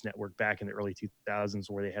FX Network back in the early 2000s,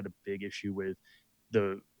 where they had a big issue with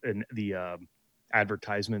the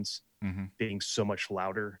advertisements Hmm. being so much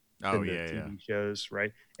louder Oh than the yeah. Yeah. TV shows,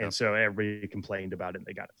 right? And Yep. so everybody complained about it, and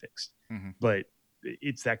they got it fixed. Hmm. But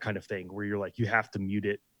it's that kind of thing where you're like, you have to mute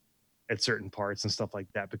it at certain parts and stuff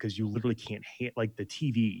like that because you literally can't like the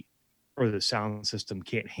TV or the sound system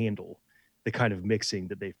can't handle the kind of mixing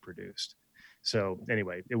that they've produced. So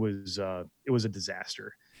anyway, it was a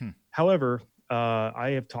disaster. Hmm. However,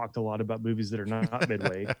 I have talked a lot about movies that are not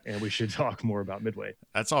Midway, and we should talk more about Midway.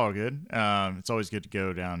 That's all good. It's always good to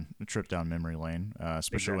go down a trip down memory lane,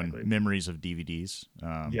 especially when Exactly. memories of DVDs.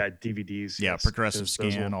 Yeah, DVDs, Yeah, yes, progressive because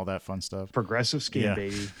those scan, will all that fun stuff. progressive scan, Yeah,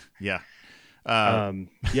 baby. yeah, uh,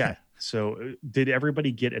 Yeah. So, did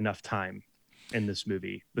everybody get enough time in this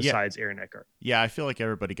movie yeah, besides Aaron Eckhart? yeah. I feel like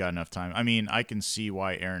everybody got enough time. I mean, I can see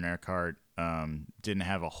why Aaron Eckhart didn't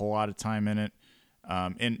have a whole lot of time in it.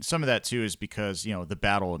 And some of that too is because the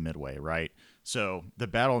Battle of Midway, right? So the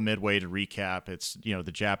Battle of Midway, to recap, it's the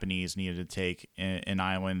Japanese needed to take an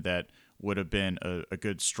island that would have been a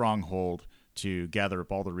good stronghold to gather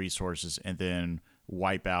up all the resources and then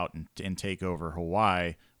wipe out and take over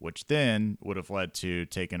Hawaii, which then would have led to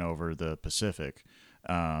taking over the Pacific,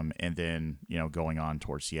 and then going on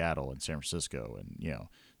towards Seattle and San Francisco and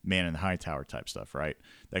man in the high tower type stuff, right?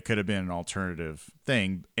 That could have been an alternative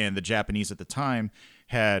thing. And the Japanese at the time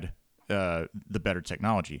had the better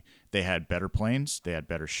technology. They had better planes, they had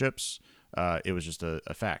better ships. It was just a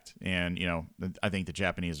fact. And, I think the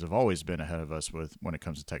Japanese have always been ahead of us with when it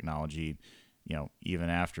comes to technology, even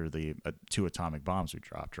after the two atomic bombs we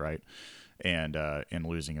dropped, right? And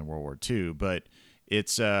losing in World War II. But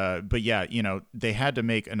yeah, they had to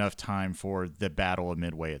make enough time for the Battle of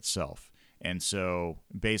Midway itself. And so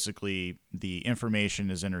basically, the information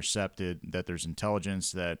is intercepted that there's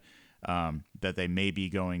intelligence that they may be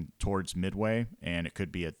going towards Midway, and it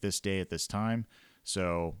could be at this day at this time.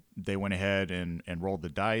 So they went ahead and rolled the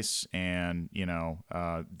dice, and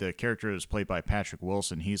the character is played by Patrick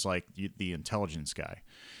Wilson. He's like the intelligence guy,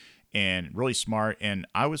 and really smart. And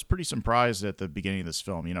I was pretty surprised at the beginning of this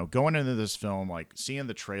film. Going into this film, like seeing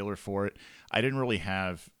the trailer for it, I didn't really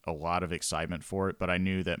have a lot of excitement for it, but I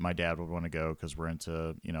knew that my dad would want to go because we're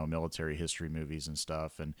into, military history movies and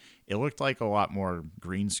stuff. And it looked like a lot more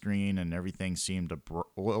green screen, and everything seemed a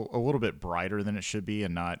little bit brighter than it should be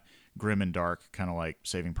and not grim and dark, kind of like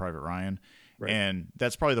Saving Private Ryan. Right. And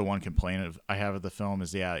that's probably the one complaint I have of the film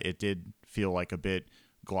is, yeah, it did feel like a bit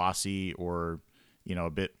glossy or a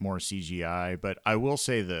bit more CGI. But I will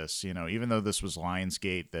say this, even though this was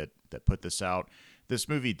Lionsgate that put this out, this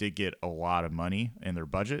movie did get a lot of money in their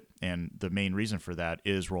budget, and the main reason for that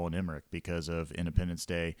is Roland Emmerich because of Independence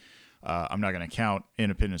Day. I'm not going to count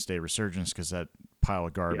Independence Day Resurgence because that pile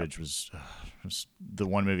of garbage was the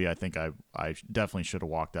one movie I think I definitely should have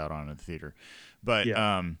walked out on in the theater. But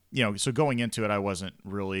Yeah. so going into it, I wasn't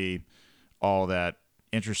really all that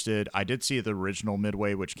interested. I did see the original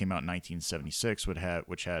Midway, which came out in 1976,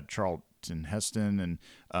 which had Charlton Heston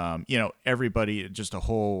and everybody, just a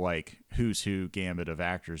whole like who's who gambit of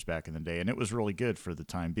actors back in the day, and it was really good for the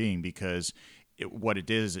time being because what it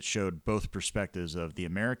did is it showed both perspectives of the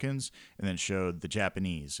Americans and then showed the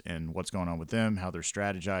Japanese and what's going on with them, how they're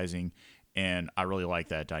strategizing, and I really like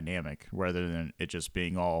that dynamic rather than it just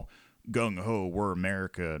being all gung ho, we're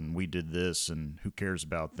America and we did this and who cares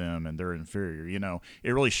about them and they're inferior.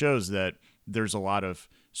 It really shows that there's a lot of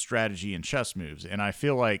strategy and chess moves. And I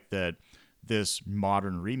feel like that this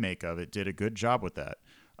modern remake of it did a good job with that.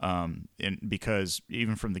 And because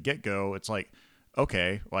even from the get go, it's like,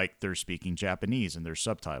 okay, like they're speaking Japanese and there's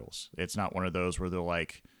subtitles. It's not one of those where they're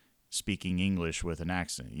like speaking English with an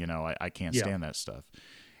accent. I can't Yeah. stand that stuff.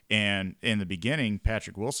 And in the beginning,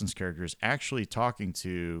 Patrick Wilson's character is actually talking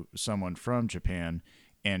to someone from Japan,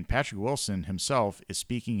 and Patrick Wilson himself is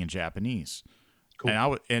speaking in Japanese. And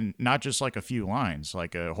Cool. and not just like a few lines,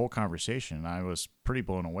 like a whole conversation. And I was pretty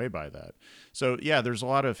blown away by that. So yeah, there's a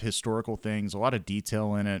lot of historical things, a lot of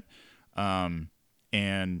detail in it,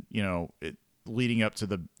 and leading up to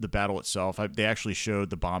the battle itself. They actually showed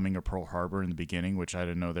the bombing of Pearl Harbor in the beginning, which I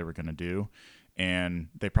didn't know they were going to do, and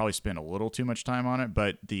they probably spent a little too much time on it.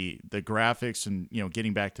 But the graphics and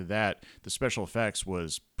getting back to that, the special effects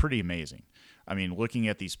was pretty amazing. I mean, looking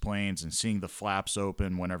at these planes and seeing the flaps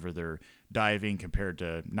open whenever they're diving compared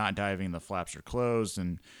to not diving, the flaps are closed,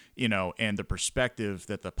 and and the perspective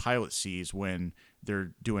that the pilot sees when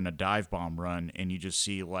they're doing a dive bomb run, and you just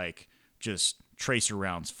see like just tracer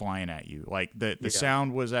rounds flying at you. Like the Yeah.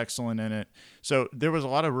 sound was excellent in it. So there was a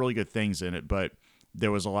lot of really good things in it, but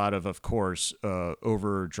there was a lot of course,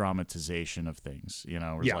 over dramatization of things. It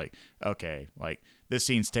was Yeah. like, okay, like this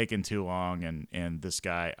scene's taking too long, and this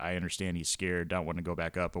guy, I understand he's scared, don't want to go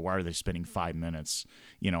back up, but why are they spending 5 minutes,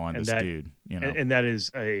 on And this that dude? and that is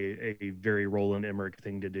a very Roland Emmerich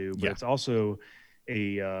thing to do, but Yeah, it's also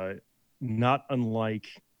a not unlike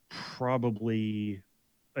probably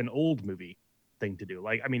an old movie thing to do.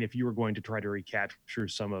 Like, I mean, if you were going to try to recapture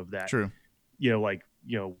some of that, true. like,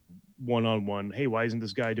 one on one, hey, why isn't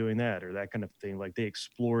this guy doing that or that kind of thing? Like, they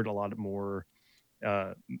explored a lot more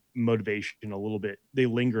motivation a little bit. They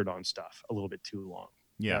lingered on stuff a little bit too long.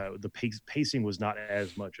 Yeah. The pacing was not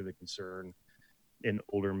as much of a concern in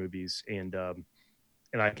older movies, and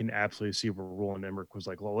I can absolutely see where Roland Emmerich was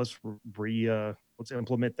like, well, let's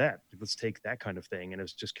implement that. Let's take that kind of thing. And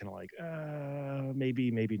it's just kind of like,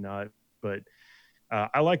 maybe, maybe not. But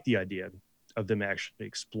I like the idea of them actually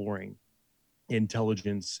exploring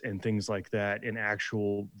intelligence and things like that in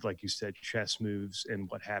actual, like you said, chess moves and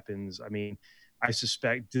what happens. I mean, I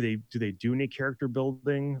suspect, do they do any character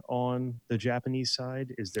building on the Japanese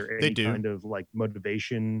side? Is there They any do. kind of like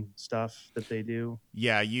motivation stuff that they do?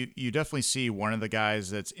 Yeah, you definitely see one of the guys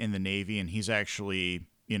that's in the Navy, and he's actually,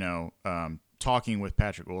 talking with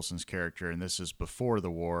Patrick Wilson's character, and this is before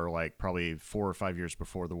the war, like probably 4 or 5 years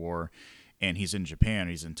before the war. And he's in Japan,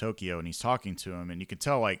 he's in Tokyo, and he's talking to him, and you can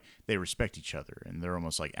tell like they respect each other, and they're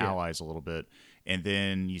almost like Yeah. allies a little bit. And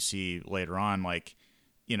then you see later on, like,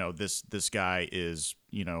 this guy is,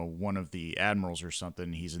 one of the admirals or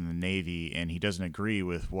something. He's in the Navy, and he doesn't agree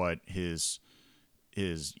with what his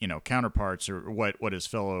counterparts or what his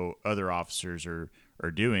fellow other officers are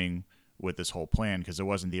doing with this whole plan, because it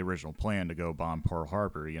wasn't the original plan to go bomb Pearl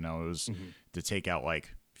Harbor. It was Hmm. to take out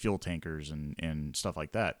like fuel tankers and stuff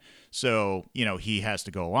like that. So he has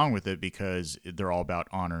to go along with it because they're all about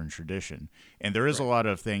honor and tradition. And there is a Right. lot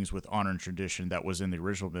of things with honor and tradition that was in the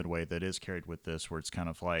original Midway that is carried with this, where it's kind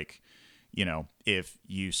of like, if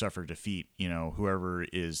you suffer defeat, whoever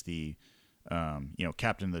is the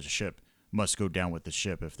captain of the ship must go down with the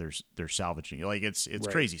ship if they're salvaging. Like it's Right.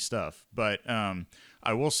 crazy stuff. But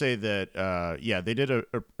I will say that yeah, they did a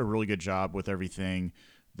really good job with everything.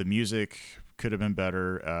 The music could have been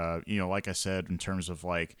better. Like I said, in terms of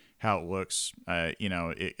like how it looks,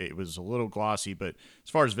 it was a little glossy, but as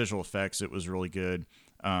far as visual effects, it was really good.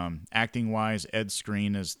 Acting wise, Ed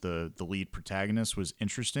Skrein as the lead protagonist was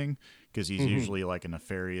interesting because he's Hmm. usually like a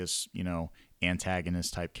nefarious,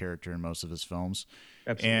 antagonist type character in most of his films,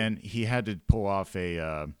 Absolutely. and he had to pull off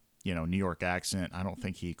a New York accent. I don't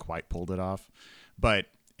think he quite pulled it off, but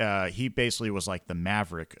he basically was like the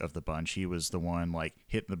maverick of the bunch. He was the one like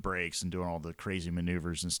hitting the brakes and doing all the crazy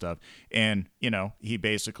maneuvers and stuff. And he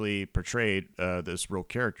basically portrayed this real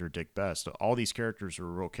character, Dick Best. All these characters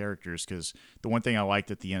were real characters, because the one thing I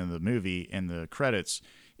liked at the end of the movie, in the credits,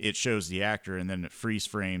 it shows the actor and then it freeze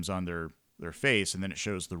frames on their face, and then it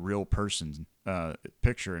shows the real person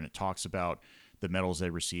picture, and it talks about the medals they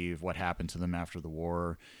received, what happened to them after the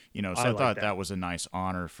war. So I I like thought that. that was a nice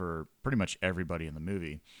honor for pretty much everybody in the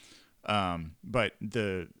movie. But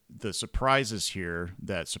the surprises here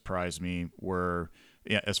that surprised me were,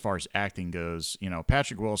 yeah, as far as acting goes,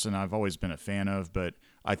 Patrick Wilson I've always been a fan of, but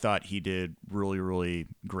I thought he did really, really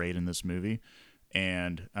great in this movie.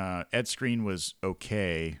 And Ed Skrein was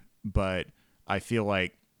okay, but I feel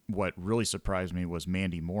like what really surprised me was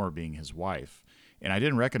Mandy Moore being his wife. And I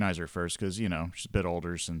didn't recognize her first because, she's a bit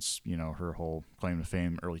older since, her whole claim to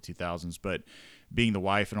fame, early 2000s. But being the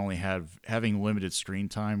wife and only having limited screen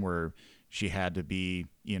time, where she had to be,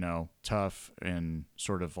 tough and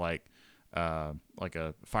sort of like a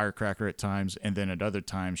firecracker at times. And then at other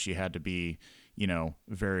times she had to be,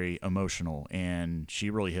 very emotional. And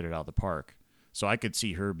she really hit it out of the park. So I could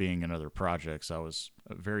see her being in other projects. I was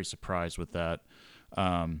very surprised with that.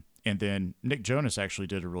 And then Nick Jonas actually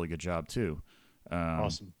did a really good job too,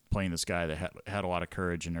 Awesome. playing this guy that had a lot of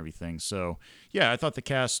courage and everything. So yeah, I thought the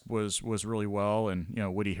cast was really well, and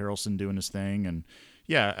Woody Harrelson doing his thing, and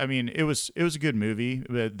yeah, I mean it was a good movie.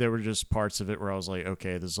 But there were just parts of it where I was like,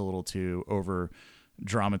 okay, this is a little too over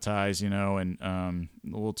dramatized, and a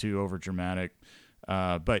little too over dramatic.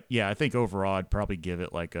 But yeah, I think overall I'd probably give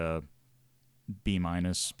it like a B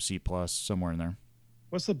minus, C plus, somewhere in there.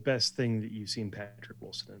 What's the best thing that you've seen Patrick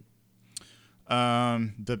Wilson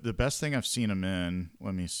in? The best thing I've seen him in.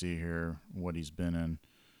 Let me see here what he's been in.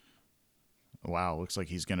 Wow, looks like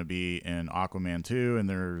he's going to be in Aquaman 2,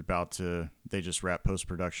 and they just wrapped post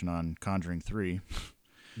production on Conjuring 3.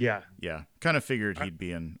 Yeah, Yeah, kind of figured I, he'd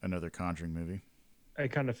be in another Conjuring movie. I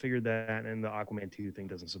kind of figured that, and the Aquaman 2 thing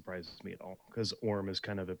doesn't surprise me at all because Orm is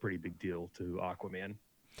kind of a pretty big deal to Aquaman.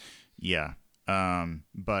 Yeah.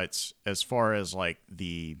 But as far as like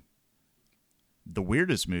the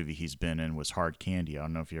weirdest movie he's been in was Hard Candy. I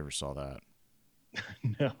don't know if you ever saw that.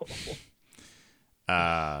 No.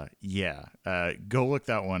 Yeah. Go look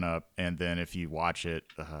that one up, and then if you watch it,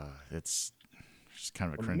 it's just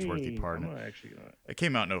kind of a Let cringeworthy me, part I'm in it. gonna actually gonna. It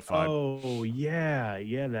came out in '05. Oh, yeah.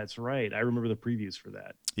 Yeah, that's right. I remember the previews for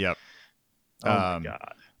that. Yep. Oh my Um,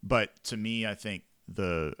 God. but to me, I think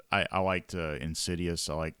I liked Insidious.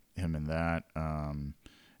 I like him in that.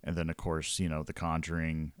 And then, of course, The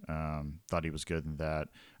Conjuring. Thought he was good in that.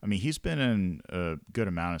 I mean, he's been in a good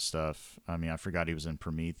amount of stuff. I mean, I forgot he was in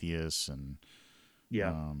Prometheus and Yeah.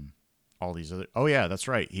 um, all these other. Oh yeah, that's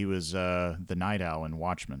right. He was the Night Owl in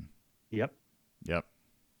Watchmen. Yep. Yep.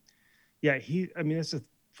 Yeah. I mean, that's the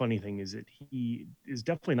funny thing is that he is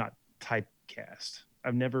definitely not typecast.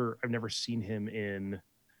 I've never seen him in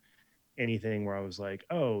anything where I was like,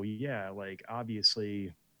 oh yeah, like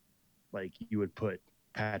obviously, like you would put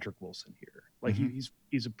Patrick Wilson here. Like Hmm.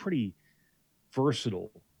 he's a pretty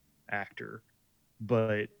versatile actor,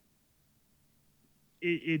 but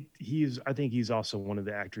he's I think he's also one of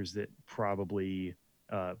the actors that probably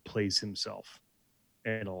plays himself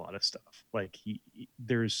in a lot of stuff. Like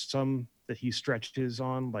there's some that he stretches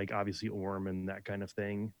on, like obviously Orm and that kind of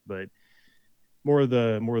thing, but more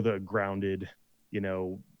the grounded, you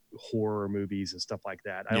know, horror movies and stuff like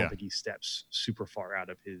that. I don't Yeah, think he steps super far out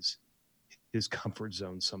of his comfort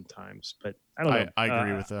zone sometimes. But I don't I know. I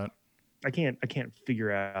agree with that. I can't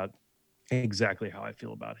figure out exactly how I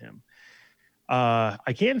feel about him.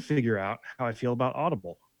 I can figure out how I feel about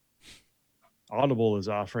Audible. Audible is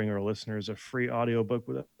offering our listeners a free audiobook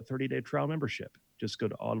with a 30-day trial membership. Just go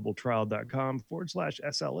to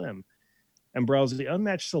audibletrial.com/SLM and browse the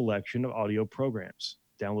unmatched selection of audio programs.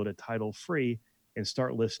 Download a title free and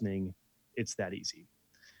start listening. It's that easy.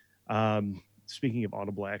 Speaking of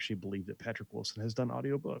Audible, I actually believe that Patrick Wilson has done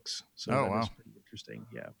audiobooks. So Oh that is wow. pretty interesting.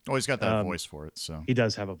 Yeah. Oh, he's got that Um, voice for it. So he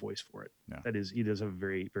does have a voice for it. yeah. He does have a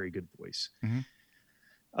very, very good voice. Hmm.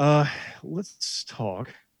 Uh, let's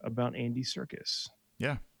talk about Andy Serkis.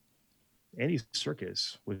 Yeah. Andy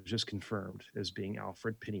Serkis was just confirmed as being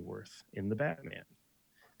Alfred Pennyworth in The Batman.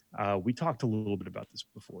 We talked a little bit about this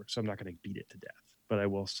before, so I'm not going to beat it to death. But I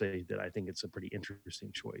will say that I think it's a pretty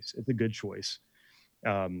interesting choice. It's a good choice.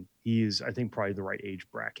 He is, I think, probably the right age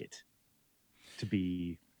bracket to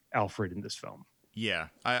be Alfred in this film. Yeah,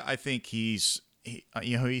 I think he's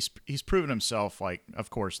proven himself. Like, of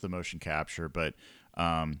course, the motion capture, but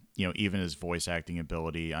even his voice acting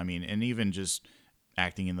ability. I mean, and even just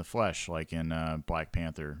acting in the flesh, like in Black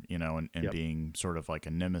Panther, and Yep. being sort of like a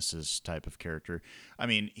nemesis type of character. I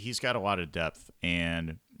mean, he's got a lot of depth,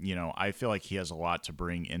 and I feel like he has a lot to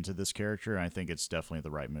bring into this character. And I think it's definitely the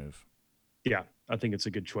right move. Yeah, I think it's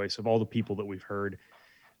a good choice. Of all the people that we've heard,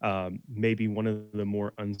 maybe one of the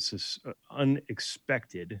more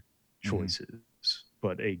unexpected Hmm. choices,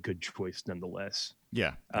 but a good choice nonetheless.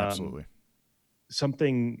 Yeah, Um, absolutely.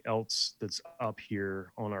 Something else that's up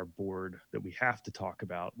here on our board that we have to talk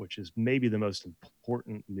about, which is maybe the most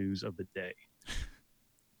important news of the day.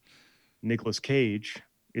 Nicolas Cage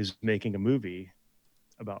is making a movie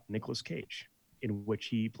about Nicolas Cage in which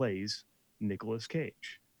he plays Nicolas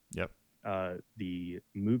Cage. Yep. The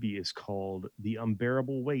movie is called The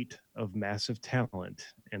Unbearable Weight of Massive Talent,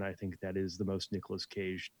 and I think that is the most Nicolas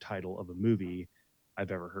Cage title of a movie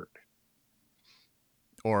I've ever heard.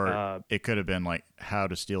 Or Uh, it could have been like How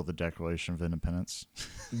to Steal the Declaration of Independence.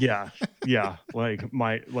 yeah, yeah, like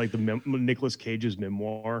the Nicolas Cage's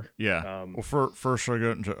memoir. Yeah. Um, Well, first I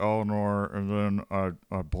get into Eleanor, and then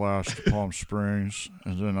I blast Palm Springs,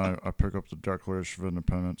 and then I pick up the Declaration of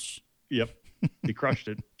Independence. yep, he crushed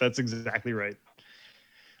it. That's exactly right.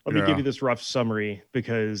 Let me give Yeah. you this rough summary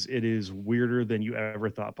because it is weirder than you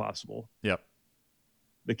ever thought possible. Yep.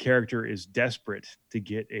 The character is desperate to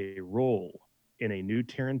get a role in a new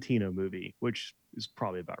Tarantino movie, which is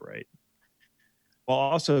probably about right, while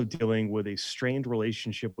also dealing with a strained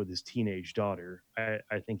relationship with his teenage daughter. I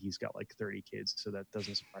think he's got like 30 kids, so that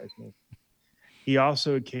doesn't surprise me. He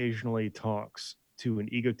also occasionally talks to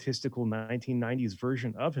an egotistical 1990s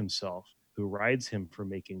version of himself who rides him for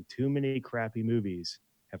making too many crappy movies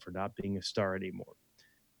and for not being a star anymore.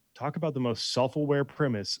 Talk about the most self aware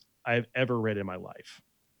premise I've ever read in my life.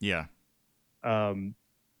 Yeah. Um,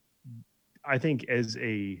 I think as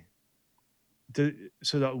a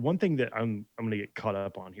so the one thing that I'm going to get caught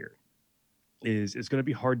up on here is it's going to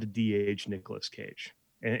be hard to de-age Nicolas Cage,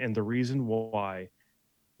 and the reason why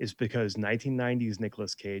is because 1990s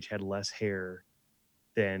Nicolas Cage had less hair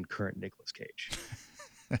than current Nicolas Cage.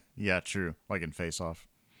 Yeah, true. Like in Face Off.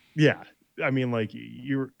 Yeah, I mean, like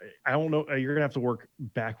I don't know, you're gonna have to work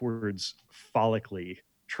backwards follically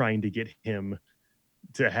trying to get him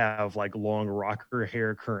to have like long rocker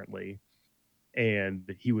hair currently,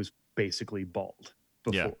 and he was basically bald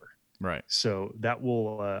Yeah. before. Right. So that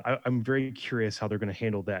will, I'm very curious how they're going to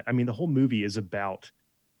handle that. I mean, the whole movie is about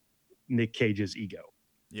Nick Cage's ego,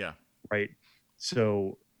 Yeah. right?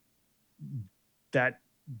 So that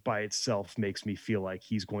by itself makes me feel like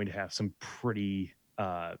he's going to have some pretty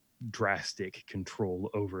drastic control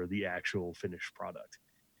over the actual finished product.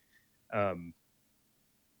 Um,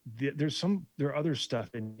 there are other stuff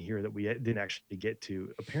in here that we didn't actually get to.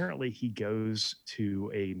 Apparently, he goes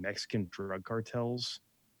to a Mexican drug cartel's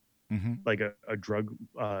Mm-hmm. like a drug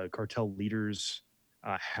cartel leader's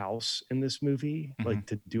house in this movie, Mm-hmm. like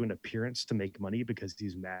to do an appearance to make money because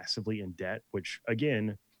he's massively in debt, which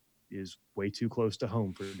again is way too close to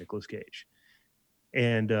home for Nicolas Cage.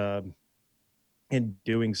 And in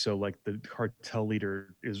doing so, like the cartel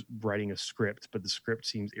leader is writing a script, but the script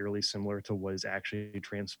seems eerily similar to what is actually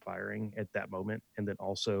transpiring at that moment. And then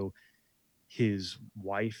also his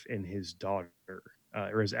wife and his daughter,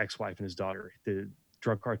 or his ex-wife and his daughter, the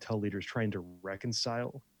drug cartel leader is trying to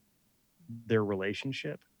reconcile their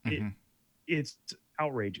relationship. Mm-hmm. It's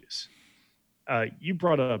outrageous. You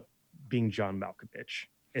brought up being John Malkovich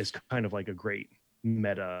as kind of like a great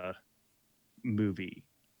meta movie.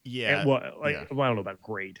 And Yeah. Yeah. well, I don't know about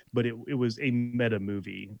great, but it was a meta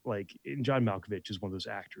movie. Like, and John Malkovich is one of those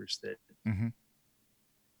actors that, Mm-hmm.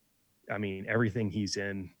 I mean, everything he's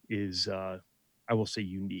in is, I will say,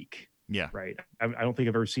 unique. Yeah. Right. I don't think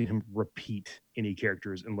I've ever seen him repeat any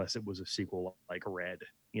characters unless it was a sequel like Red,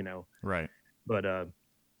 you know. Right. But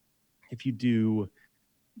if you do,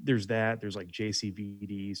 there's that. There's like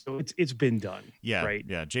JCVD, so it's been done, Yeah, right?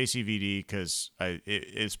 yeah, JCVD because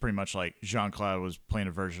it's pretty much like Jean Claude was playing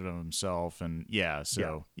a version of himself, and yeah, Yeah,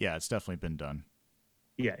 so yeah, it's definitely been done.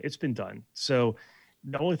 yeah, it's been done. So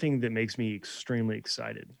the only thing that makes me extremely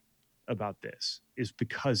excited about this is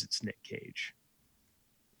because it's Nick Cage.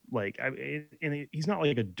 Like, he's not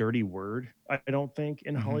like a dirty word, I don't think,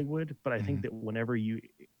 in Mm-hmm. Hollywood, but I Mm-hmm. think that whenever you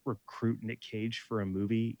recruit Nick Cage for a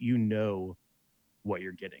movie, you know what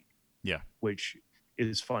you're getting, Yeah, which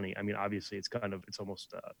is funny. I mean, obviously, it's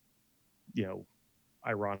almost you know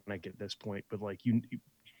ironic at this point, but like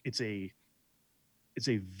it's a it's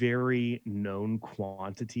a very known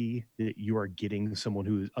quantity that you are getting someone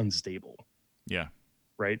who is unstable, yeah,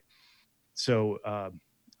 right? So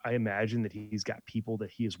I imagine that he's got people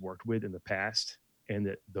that he has worked with in the past, and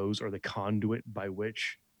that those are the conduit by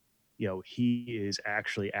which he is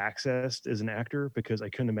actually accessed as an actor, because I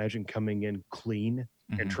couldn't imagine coming in clean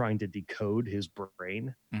and mm-hmm. trying to decode his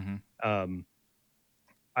brain. Mm-hmm. Um,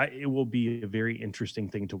 it will be a very interesting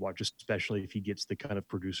thing to watch, especially if he gets the kind of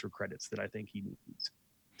producer credits that I think he needs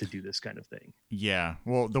to do this kind of thing. Yeah.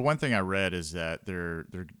 Well, the one thing I read is that they're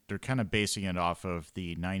kind of basing it off of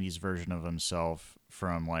the '90s version of himself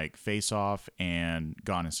from like Face Off and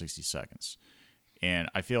Gone in 60 Seconds, and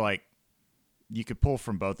I feel like you could pull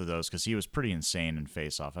from both of those because he was pretty insane in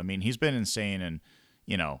Face Off. I mean, he's been insane in,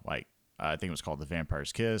 like I think it was called The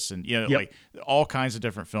Vampire's Kiss, and Yep. like all kinds of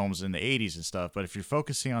different films in the '80s and stuff. But if you're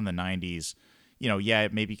focusing on the '90s, yeah,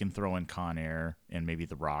 maybe you can throw in Con Air and maybe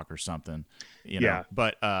The Rock or something, Yeah.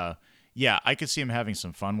 But yeah, I could see him having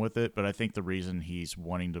some fun with it. But I think the reason he's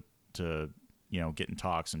wanting to get in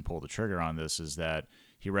talks and pull the trigger on this is that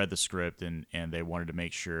he read the script and they wanted to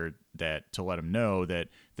make sure that to let him know that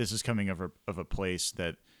this is coming of a place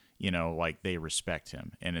that like they respect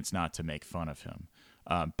him and it's not to make fun of him.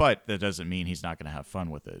 But that doesn't mean he's not going to have fun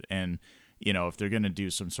with it. And if they're going to do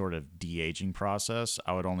some sort of de-aging process,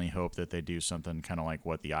 I would only hope that they do something kind of like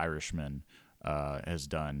what The Irishman has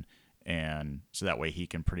done, and so that way he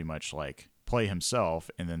can pretty much like play himself,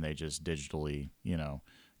 and then they just digitally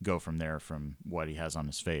go from there from what he has on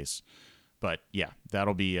his face. But yeah,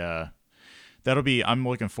 that'll be. I'm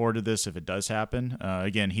looking forward to this if it does happen.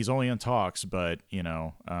 Again, he's only in talks, but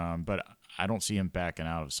but I don't see him backing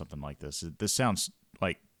out of something like this. This sounds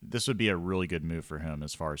like this would be a really good move for him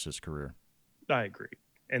as far as his career. I agree.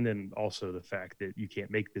 And then also the fact that you can't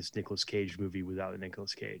make this Nicolas Cage movie without a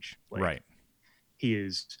Nicolas Cage. Like, Right. he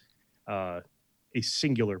is a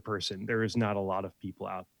singular person. There is not a lot of people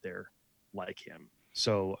out there like him.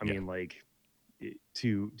 So I Yeah. mean, like,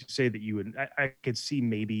 to say that you would, I could see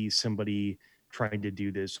maybe somebody trying to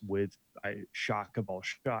do this with shock of all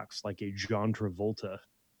shocks, like a John Travolta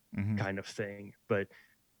Mm-hmm. kind of thing. But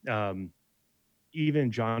um,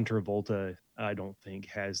 even John Travolta, I don't think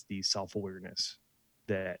has the self awareness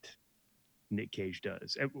that Nick Cage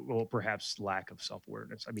does. Well, perhaps lack of self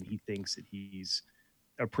awareness. I mean, he thinks that he's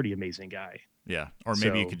a pretty amazing guy. Yeah. Or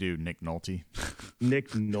maybe you So could do Nick Nolte. Nick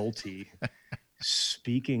Nolte.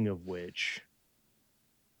 Speaking of which,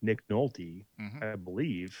 Nick Nolte, Mm-hmm. I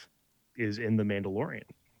believe, is in The Mandalorian,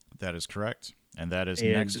 That is correct, and that is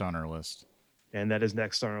next and on our list. that is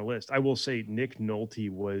next on our list. I will say Nick Nolte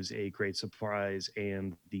was a great surprise,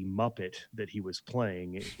 and the Muppet that he was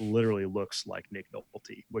playing, it literally looks like Nick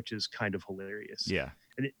Nolte, which is kind of hilarious. Yeah.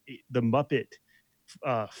 And the Muppet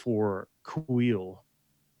for Quill,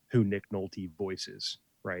 who Nick Nolte voices,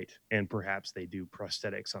 right? And perhaps they do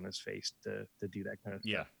prosthetics on his face to do that kind of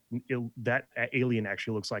Yeah. stuff. That alien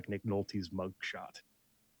actually looks like Nick Nolte's mugshot.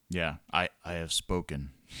 Yeah. I have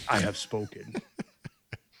spoken. I have spoken.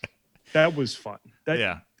 That was fun. That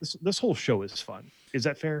Yeah. this whole show is fun. Is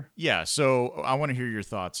that fair? Yeah. So I want to hear your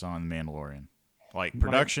thoughts on Mandalorian, like My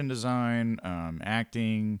production design,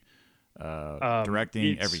 acting, directing,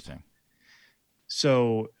 it's everything.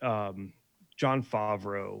 so John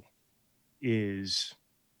Favreau is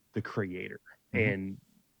the creator Mm-hmm. and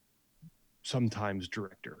sometimes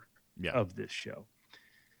director Yeah. of this show.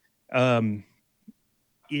 Um,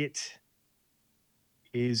 it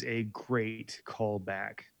is a great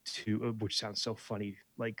callback to, which sounds so funny.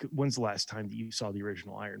 Like, when's the last time that you saw the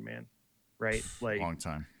original Iron Man? Right? Like, Long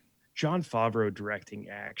time. John Favreau directing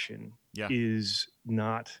action Yeah. is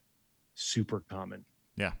not super common,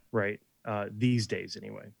 Yeah. right? These days,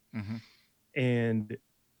 anyway. Mm-hmm. And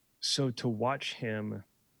so to watch him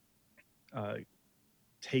uh,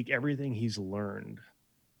 take everything he's learned,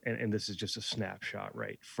 and this is just a snapshot,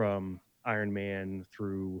 right, from Iron Man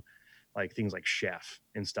through like things like Chef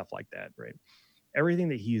and stuff like that, right? Everything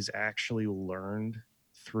that he's actually learned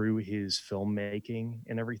through his filmmaking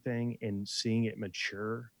and everything, and seeing it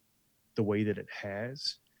mature the way that it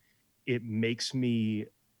has, it makes me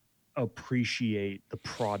appreciate the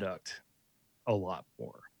product a lot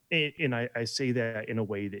more. And I say that in a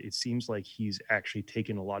way that it seems like he's actually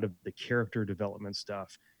taken a lot of the character development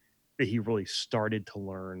stuff that he really started to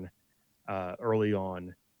learn early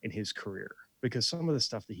on in his career. Because some of the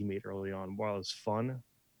stuff that he made early on, while it's fun,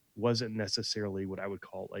 wasn't necessarily what I would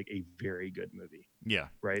call like a very good movie, Yeah.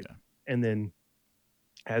 right? Yeah. And then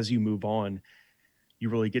as you move on, you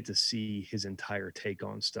really get to see his entire take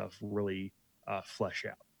on stuff really flesh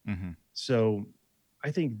out. Mm-hmm. So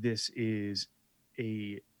I think this is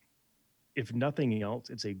a, if nothing else,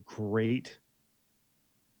 it's a great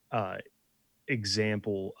uh,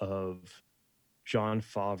 example of John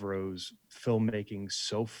Favreau's filmmaking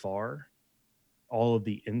so far, all of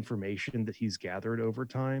the information that he's gathered over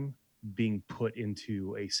time being put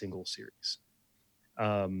into a single series.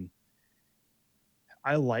 Um,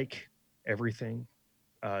 I like everything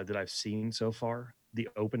that I've seen so far. The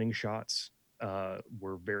opening shots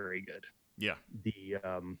were very good. Yeah. The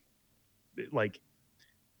like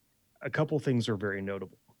a couple things are very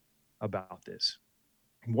notable about this.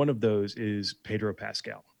 One of those is Pedro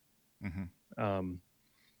Pascal. Mm-hmm. Um,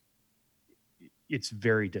 it's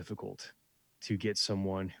very difficult to get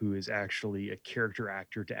someone who is actually a character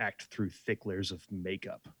actor to act through thick layers of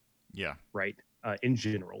makeup, Yeah. right? In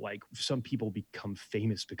general, like some people become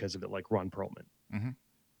famous because of it, like Ron Perlman. Mm-hmm.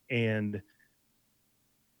 And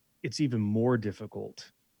it's even more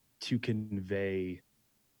difficult to convey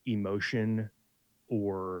emotion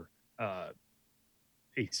or uh,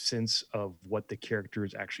 a sense of what the character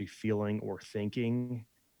is actually feeling or thinking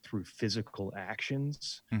through physical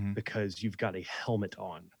actions Mm-hmm. because you've got a helmet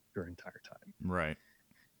on your entire time. Right.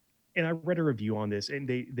 And I read a review on this, and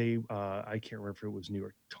they I can't remember if it was New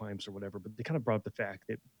York Times or whatever, but they kind of brought up the fact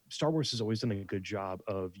that Star Wars has always done a good job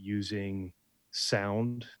of using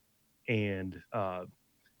sound and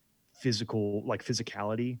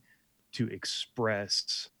physicality to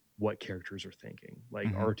express what characters are thinking, like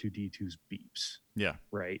Mm-hmm. R2D2's beeps, Yeah.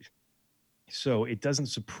 right? So it doesn't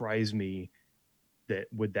surprise me that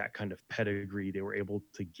with that kind of pedigree, they were able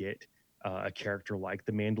to get a character like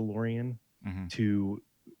the Mandalorian Mm-hmm. to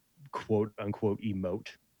quote unquote emote,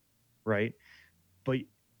 right? But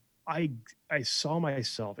I I saw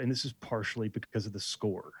myself, and this is partially because of the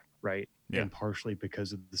score, right? Yeah. And partially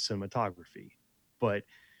because of the cinematography. But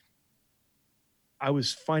I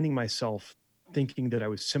was finding myself thinking that I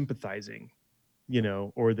was sympathizing,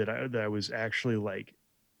 or that I was actually like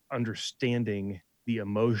understanding the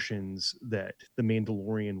emotions that the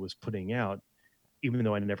Mandalorian was putting out, even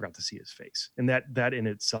though I never got to see his face. And that in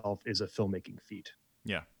itself is a filmmaking feat,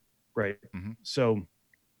 Yeah. right? Mm-hmm. So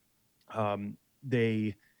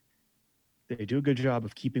they do a good job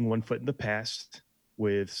of keeping one foot in the past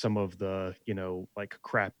with some of the like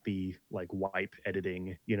crappy like wipe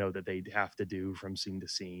editing that they have to do from scene to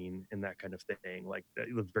scene and that kind of thing, like it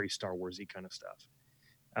looks very Star Warsy kind of stuff.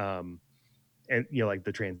 um and like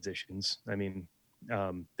the transitions, I mean,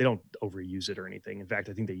 they don't overuse it or anything. In fact,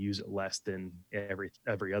 I think they use it less than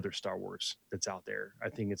every other Star Wars that's out there. I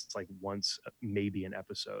think it's like once maybe an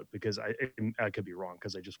episode, because I could be wrong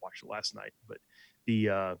because I just watched it last night. But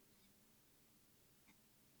the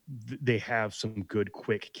they have some good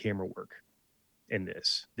quick camera work in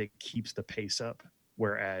this that keeps the pace up,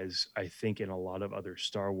 whereas I think in a lot of other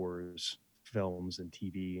Star Wars films and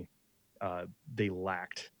TV, they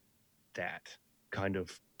lacked that. kind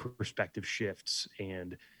of perspective shifts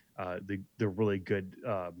and the really good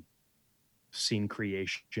scene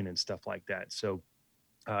creation and stuff like that. So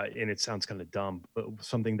and it sounds kind of dumb, but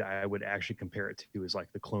something that I would actually compare it to is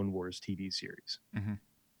like the Clone Wars TV series Hmm.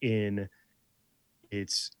 in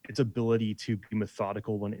its ability to be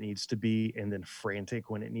methodical when it needs to be and then frantic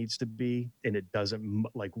when it needs to be, and it doesn't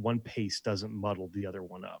like one pace doesn't muddle the other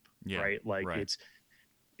one up, Yeah. right? Like Right.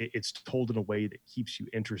 it's told in a way that keeps you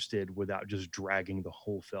interested without just dragging the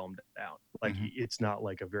whole film down. Like Hmm. it's not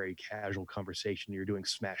like a very casual conversation. You're doing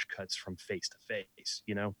smash cuts from face to face,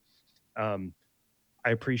 you know? I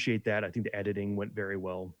appreciate that. I think the editing went very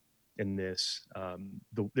well in this.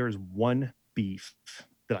 There's one beef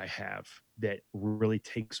that I have that really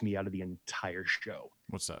takes me out of the entire show.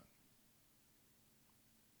 What's that?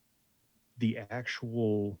 The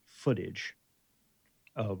actual footage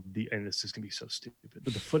of the, and this is gonna be so stupid,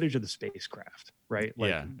 but the footage of the spacecraft, right?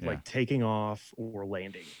 Yeah. Yeah. Like taking off or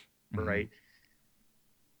landing, Hmm. right?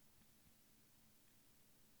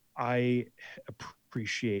 I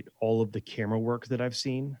appreciate all of the camera work that I've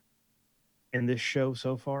seen in this show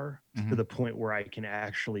so far, to Hmm. the point where I can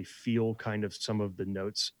actually feel kind of some of the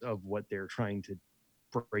notes of what they're trying to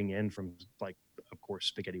bring in from, like, of course,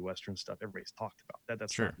 spaghetti western stuff. Everybody's talked about that.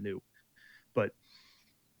 That's not Sure. new. But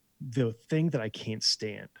the thing that I can't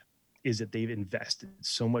stand is that they've invested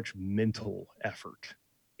so much mental effort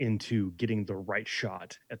into getting the right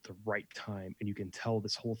shot at the right time, and you can tell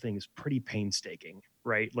this whole thing is pretty painstaking,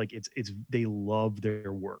 right? Like it's they love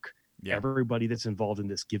their work. Yeah. Everybody that's involved in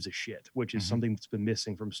this gives a shit, which is Hmm. something that's been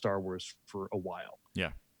missing from Star Wars for a while.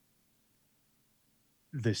 Yeah.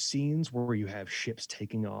 The scenes where you have ships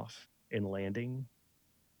taking off and landing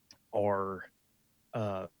are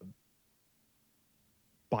uh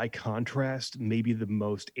by contrast maybe the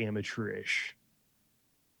most amateurish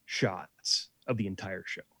shots of the entire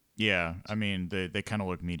show. Yeah. I mean, they kind of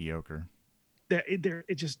look mediocre.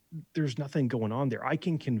 It just, there's nothing going on there. I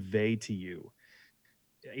can convey to you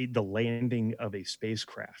the landing of a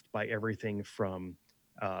spacecraft by everything from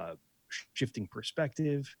uh, shifting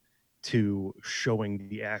perspective to showing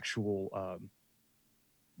the actual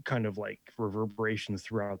kind of like reverberations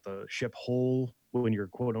throughout the ship hull when you're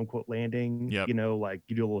quote unquote landing. Yep. You know, like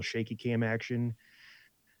you do a little shaky cam action.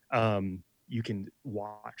 You can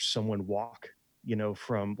watch someone walk, you know,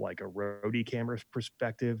 from like a roadie camera's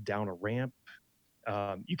perspective down a ramp.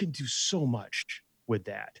 You can do so much with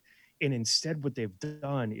that. And instead, what they've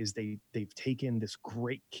done is they've taken this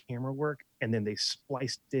great camera work and then they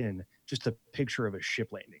spliced in just a picture of a ship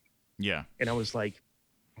landing. Yeah. And I was like,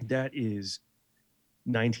 that is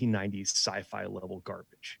 1990s sci-fi level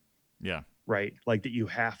garbage, Yeah. right? Like that you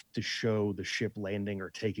have to show the ship landing or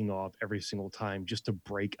taking off every single time just to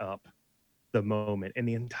break up the moment. And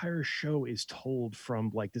the entire show is told from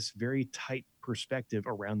like this very tight perspective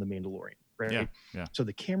around the Mandalorian, Yeah. right? Yeah. So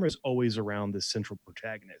the camera is always around the central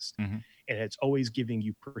protagonist, Hmm. and it's always giving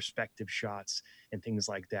you perspective shots and things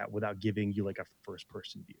like that without giving you like a first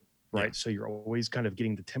person view, Yeah. right? So you're always kind of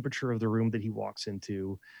getting the temperature of the room that he walks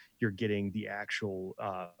into. You're getting the actual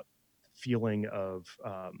feeling of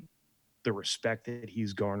the respect that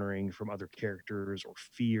he's garnering from other characters or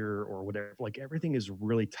fear or whatever. Like everything is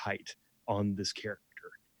really tight on this character.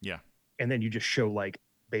 Yeah. And then you just show like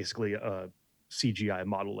basically a CGI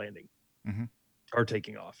model landing Hmm. or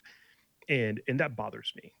taking off. And that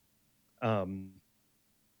bothers me. Um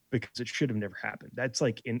because it should have never happened. That's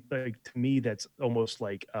like in like to me that's almost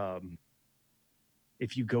like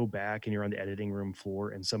if you go back and you're on the editing room floor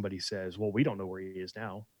and somebody says, "Well, we don't know where he is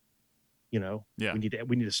now." You know, Yeah. we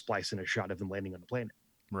need to splice in a shot of them landing on the planet.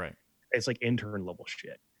 Right. It's like intern level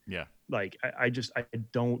shit. Yeah. Like I just I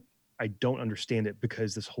don't understand it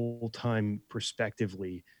because this whole time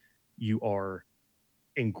prospectively you are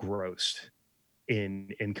engrossed in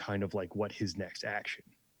kind of like what his next action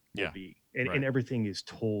will Yeah. be, Right. and everything is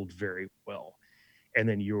told very well, and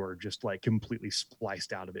then you're just like completely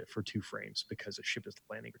spliced out of it for 2 frames because a ship is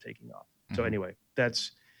landing or taking off. So Hmm. anyway,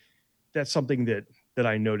 that's something that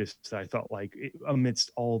I noticed that I thought like amidst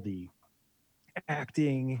all the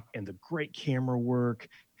acting and the great camera work,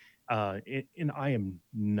 and I am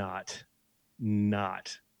not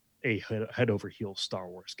a head over heels Star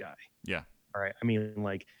Wars guy. Yeah. All right, I mean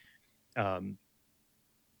like um,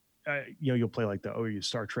 you know, you'll play like the oh, you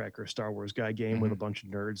Star Trek or Star Wars guy game with Hmm. a bunch of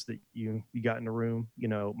nerds that you got in a room. You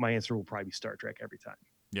know, my answer will probably be Star Trek every time.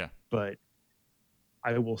 Yeah. But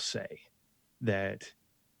I will say that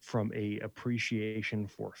from a appreciation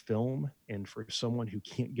for film and for someone who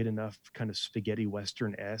can't get enough kind of spaghetti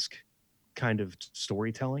western esque kind of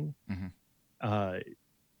storytelling, Hmm. uh,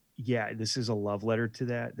 yeah, this is a love letter to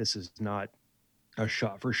that. This is not a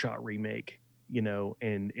shot for shot remake.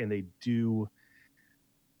 and they do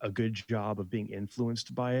a good job of being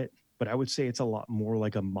influenced by it. But I would say it's a lot more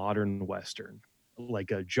like a modern Western,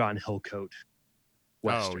 like a John Hillcoat Oh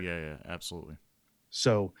Western. yeah, yeah, absolutely.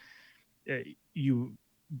 So uh, you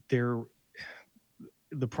there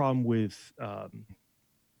the problem with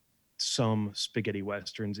some spaghetti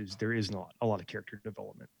westerns is there is not a lot of character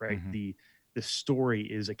development, right? Hmm. The story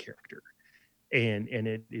is a character, and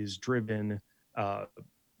it is driven uh,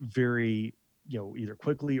 very, either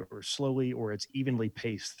quickly or slowly, or it's evenly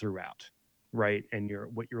paced throughout, right? And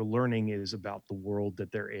what you're learning is about the world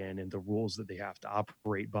that they're in and the rules that they have to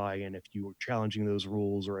operate by, and if you are challenging those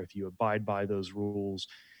rules or if you abide by those rules.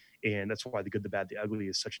 And that's why the good, the bad, the ugly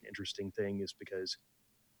is such an interesting thing, is because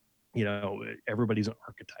everybody's an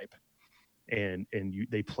archetype, and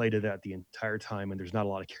they play to that the entire time, and there's not a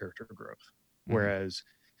lot of character growth. Hmm. Whereas,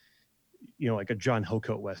 like a John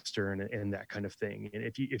Hillcoat Western and that kind of thing. And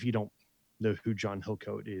if you don't know who John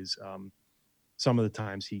Hillcoat is, some of the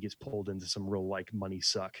times he gets pulled into some real like money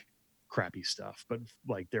suck crappy stuff. But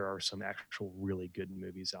like there are some actual really good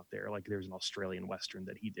movies out there. Like there's an Australian Western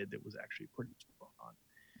that he did that was actually pretty spot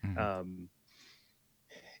Hmm. on.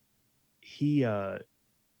 He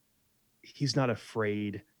he's not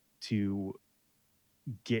afraid to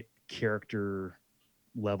get character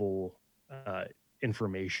level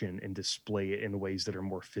information and display it in ways that are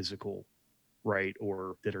more physical, right?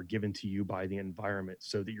 Or that are given to you by the environment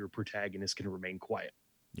so that your protagonist can remain quiet.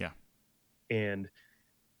 Yeah. And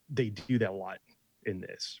they do that a lot in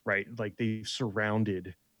this, right? Like they've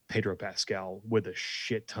surrounded Pedro Pascal with a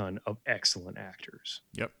shit ton of excellent actors.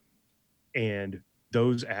 Yep. And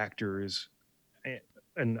those actors,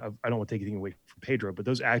 and I don't want to take anything away from Pedro, but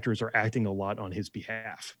those actors are acting a lot on his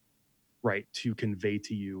behalf, right? To convey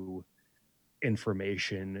to you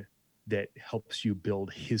information that helps you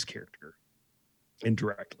build his character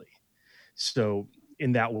indirectly. So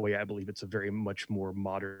in that way, I believe it's a very much more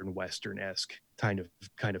modern Western esque kind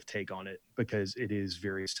of take on it, because it is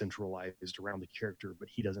very centralized around the character, but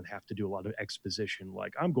he doesn't have to do a lot of exposition.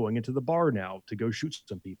 Like I'm going into the bar now to go shoot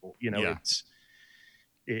some people. Yeah.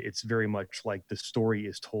 It's very much like the story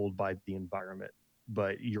is told by the environment,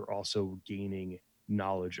 but you're also gaining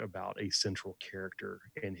knowledge about a central character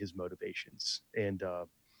and his motivations, and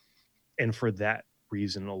for that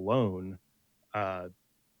reason alone, uh,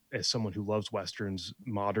 as someone who loves westerns,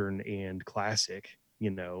 modern and classic,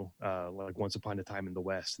 like Once Upon a Time in the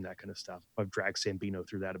West and that kind of stuff. I've dragged Sambino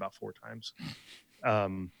through that about 4 times.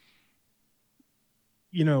 Um,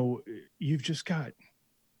 you know, you've just got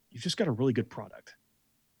a really good product,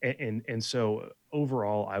 and so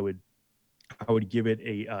overall, I would give it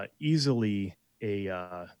a easily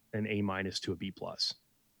an A minus to a B plus.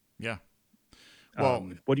 Yeah. Well,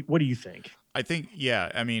 What do you think? I think,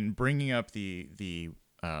 yeah. I mean, bringing up the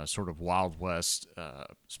sort of Wild West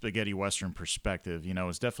spaghetti western perspective,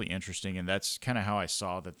 is definitely interesting, and that's kind of how I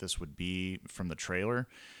saw that this would be from the trailer.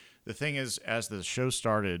 The thing is, as the show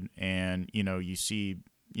started, and you see,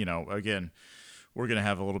 again, we're gonna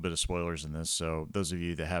have a little bit of spoilers in this, so those of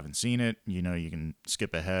you that haven't seen it, you can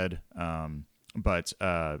skip ahead. But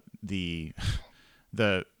the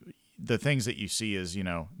the the things that you see is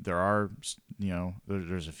there are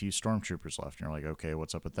there's a few stormtroopers left, and you're like, okay,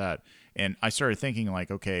 what's up with that? And I started thinking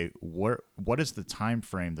like, okay, what is the time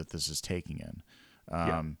frame that this is taking in?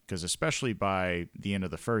 Yeah, Because especially by the end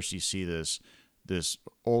of the first, you see this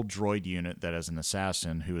old droid unit that has an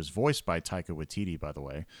assassin who is voiced by Taika Waititi, by the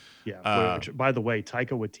way. yeah. uh, Which, by the way,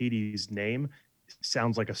 Taika Waititi's name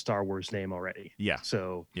sounds like a Star Wars name already. yeah,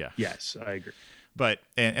 So yeah. yes, I agree. But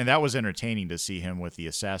and that was entertaining to see him with the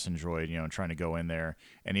assassin droid, and trying to go in there,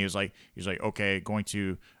 and he's like, okay, going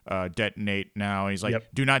to detonate now. He's like, Yep,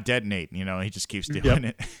 do not detonate. He just keeps yep, doing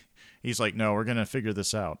it. He's like, no, we're gonna figure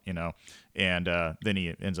this out. And then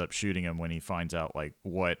he ends up shooting him when he finds out like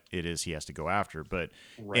what it is he has to go after. But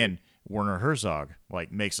right. and Werner Herzog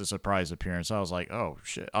like makes a surprise appearance. I was like, oh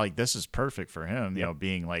shit, like this is perfect for him. Yep,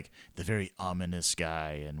 Being like the very ominous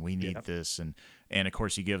guy, and we need yep, this, and of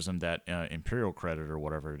course he gives him that imperial credit or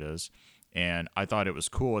whatever it is. And I thought it was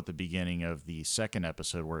cool at the beginning of the second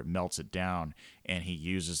episode where it melts it down, and he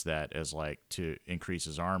uses that as like to increase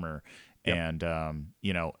his armor. yep, And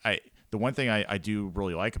I the one thing I do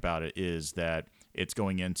really like about it is that it's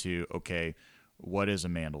going into, okay, what is a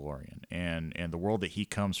Mandalorian, and the world that he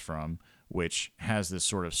comes from, which has this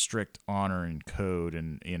sort of strict honor and code,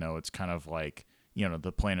 and it's kind of like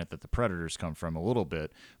the planet that the predators come from a little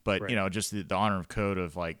bit, but Right. just the honor of code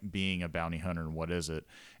of like being a bounty hunter and what is it.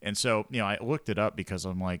 And so I looked it up because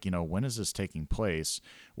I'm like, when is this taking place?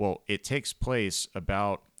 Well, it takes place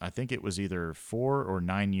about, I think it was either 4 or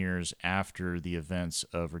 9 years after the events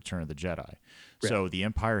of Return of the Jedi. Yeah. So the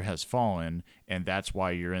Empire has fallen, and that's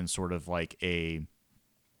why you're in sort of like a,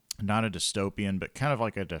 not a dystopian, but kind of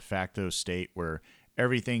like a de facto state where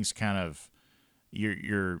everything's kind of,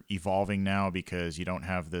 you're evolving now because you don't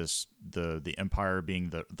have this, the empire being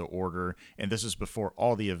the order, and this is before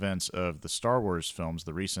all the events of the Star Wars films,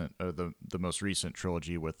 the recent the most recent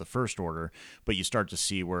trilogy with the First Order. But you start to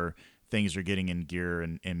see where things are getting in gear,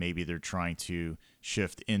 and maybe they're trying to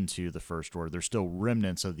shift into the First Order. There's still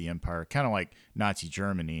remnants of the empire, kind of like Nazi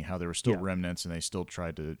Germany, how there were still Yeah. remnants and they still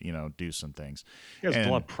tried to do some things. There's a lot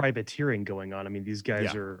And of privateering going on. I mean, these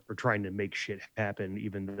guys yeah. are trying to make shit happen,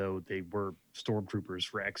 even though they were stormtroopers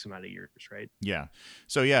for X amount of years, right? Yeah.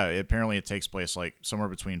 So yeah, apparently it takes place like somewhere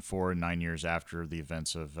between 4 and 9 years after the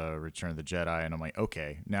events of Return of the Jedi, and I'm like,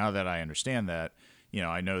 okay, now that I understand that,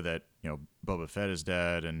 I know that Boba Fett is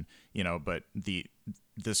dead, and but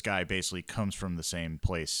this guy basically comes from the same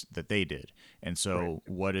place that they did, and so Right.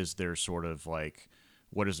 what is their sort of like,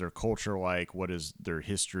 what is their culture like? What is their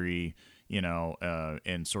history?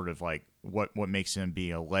 And sort of like what makes him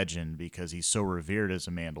be a legend because he's so revered as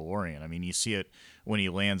a Mandalorian. I mean, you see it when he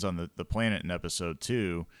lands on the planet in episode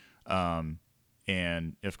 2.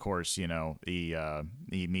 And of course, he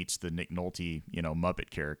meets the Nick Nolte, Muppet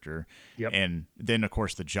character. Yep. And then of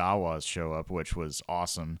course the Jawas show up, which was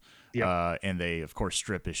awesome. Yep. And they of course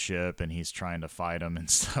strip his ship, and he's trying to fight them and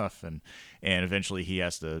stuff, and eventually he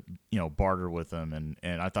has to barter with them,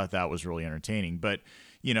 and I thought that was really entertaining. But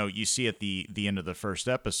you see at the end of the first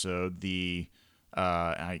episode,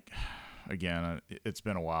 I again, it's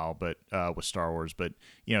been a while, but with Star Wars, but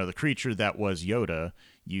the creature that was Yoda,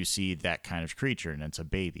 you see that kind of creature, and it's a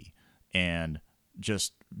baby, and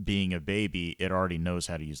just being a baby, it already knows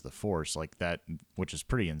how to use the Force like that, which is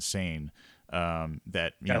pretty insane.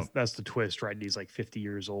 That That's the twist, right? He's like 50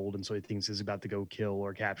 years old, and so he thinks he's about to go kill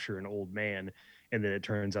or capture an old man, and then it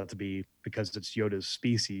turns out to be because it's Yoda's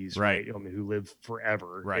species, right, right? I mean, who live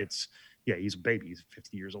forever. right. It's yeah, he's a baby. He's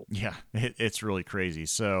 50 years old. Yeah, it's really crazy.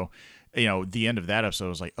 So, the end of that episode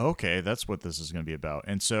was like, okay, that's what this is going to be about.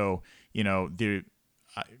 And so,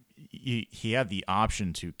 I, he had the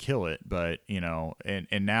option to kill it, but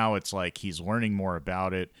and now it's like he's learning more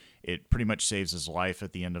about it. It pretty much saves his life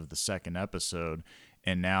at the end of the second episode,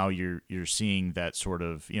 and now you're seeing that sort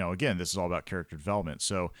of again, this is all about character development.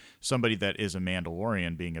 So somebody that is a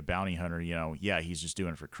Mandalorian being a bounty hunter, yeah, he's just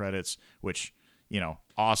doing it for credits, which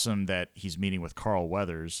awesome that he's meeting with Carl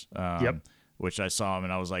Weathers. Yep. Which I saw him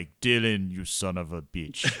and I was like, Dylan, you son of a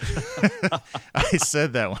bitch. I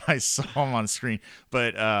said that when I saw him on screen.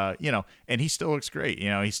 But, and he still looks great.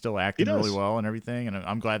 He's still acting really well and everything. And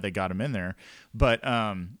I'm glad they got him in there. But,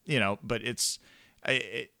 but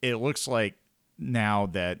it looks like now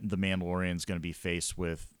that the Mandalorian's going to be faced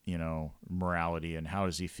with, morality and how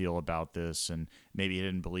does he feel about this? And maybe he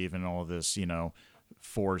didn't believe in all of this,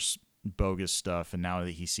 Force bogus stuff, and now that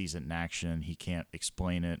he sees it in action, he can't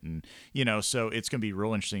explain it, and so it's going to be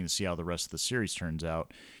real interesting to see how the rest of the series turns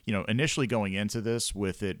out. Initially going into this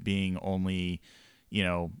with it being only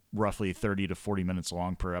roughly 30 to 40 minutes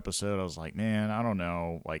long per episode, I was like, man, I don't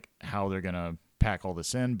know like how they're going to pack all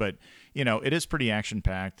this in, but it is pretty action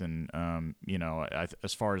packed, and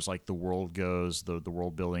as far as like the world goes, the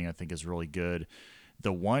world building I think is really good.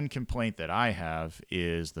 The one complaint that I have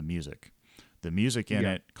is the music. The music in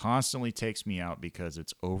it constantly takes me out because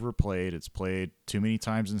it's overplayed. It's played too many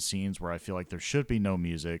times in scenes where I feel like there should be no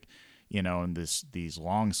music, and these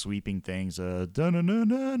long sweeping things, it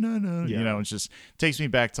just takes me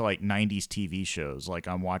back to like 90s TV shows. Like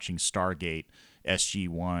I'm watching Stargate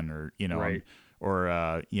SG-1 or, Right.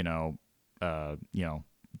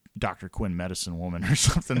 Dr. Quinn Medicine Woman or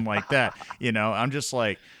something like that. I'm just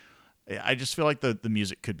like, I just feel like the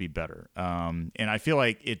music could be better. And I feel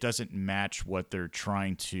like it doesn't match what they're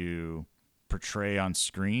trying to portray on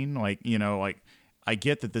screen. Like, like I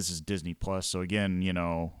get that this is Disney Plus. So again,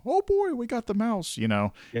 oh boy, we got the mouse, Yeah.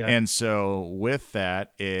 And so with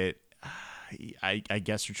that, I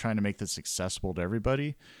guess you're trying to make this accessible to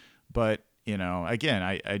everybody. But, again,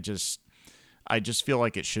 I just feel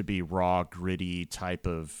like it should be raw, gritty type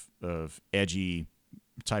of edgy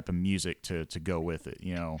type of music to go with it,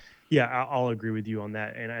 Yeah, I'll agree with you on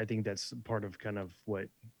that, and I think that's part of kind of what,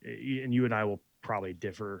 and you and I will probably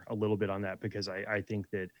differ a little bit on that because I think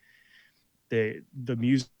that the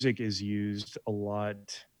music is used a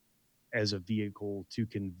lot as a vehicle to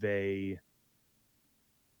convey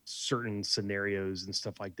certain scenarios and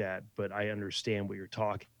stuff like that, but I understand what you're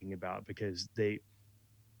talking about because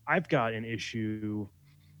I've got an issue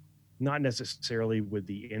not necessarily with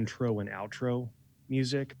the intro and outro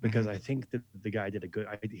music because Hmm. I think that the guy did a good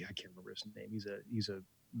I can't remember his name. He's a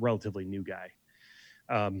relatively new guy.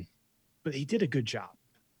 Um, but he did a good job.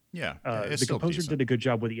 Yeah, it's The still composer decent. did a good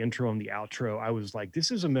job with the intro and the outro. I was like,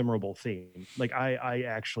 this is a memorable theme. Like I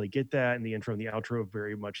actually get that, and the intro and the outro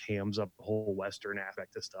very much hams up the whole Western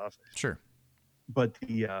aspect of stuff. Sure. But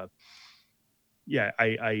the yeah,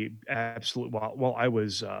 I absolutely while I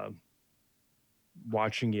was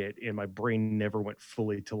watching it and my brain never went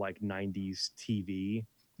fully to like 90s TV,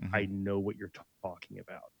 Hmm. I know what you're talking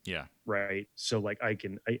about. Yeah. Right. So like I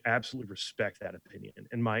absolutely respect that opinion.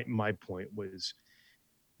 And my point was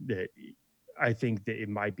that I think that it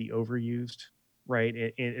might be overused, right?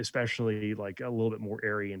 And especially like a little bit more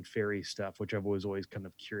airy and fairy stuff, which I've always kind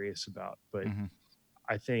of curious about. But Hmm.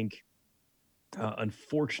 I think,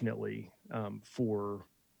 unfortunately, for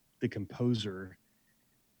the composer,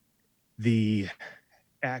 the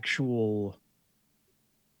actual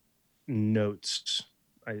notes,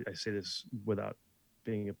 I say this without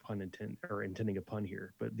being a pun intent or intending a pun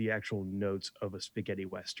here, but the actual notes of a spaghetti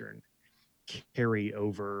western carry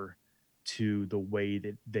over to the way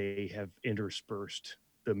that they have interspersed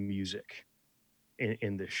the music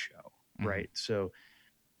in this show, Hmm. right? So,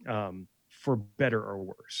 for better or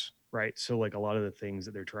worse, right? So, like a lot of the things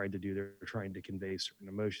that they're trying to do, they're trying to convey certain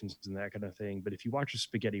emotions and that kind of thing. But if you watch a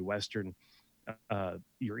spaghetti western,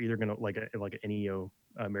 you're either gonna like an Ennio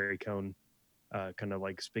Morricone kind of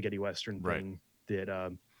like spaghetti western Right. thing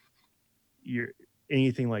that you're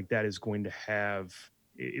anything like that is going to have.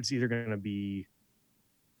 It's either going to be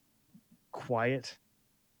quiet,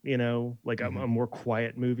 like Hmm. a more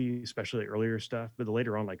quiet movie, especially earlier stuff. But the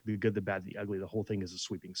later on, like the good, the bad, the ugly, the whole thing is a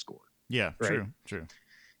sweeping score, Yeah. right? True. True.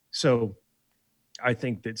 So I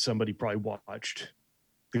think that somebody probably watched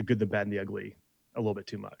the good, the bad, and the ugly a little bit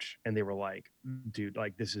too much, and they were like, "Dude,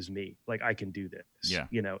 like this is me. Like I can do this," Yeah.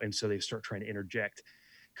 And so they start trying to interject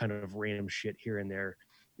kind of random shit here and there,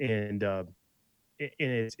 and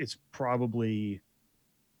it's probably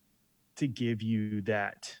to give you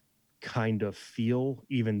that kind of feel,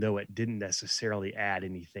 even though it didn't necessarily add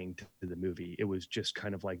anything to the movie. It was just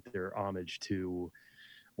kind of like their homage to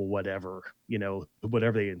whatever,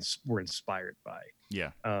 whatever were inspired by.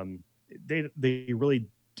 Yeah. Um, they really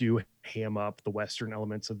do ham up the Western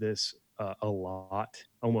elements of this a lot,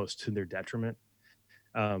 almost to their detriment.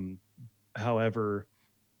 Um, However,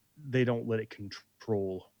 they don't let it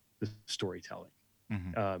control the storytelling.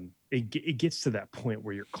 Hmm. It gets to that point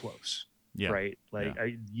where you're close, Yeah. right? Yeah.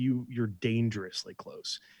 Like you're dangerously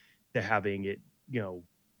close to having it,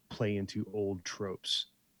 play into old tropes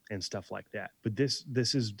and stuff like that. But this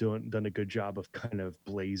has done a good job of kind of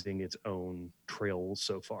blazing its own trails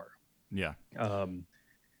so far. Yeah. Um,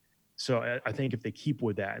 so I think if they keep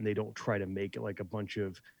with that and they don't try to make it like a bunch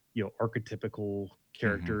of archetypical Hmm.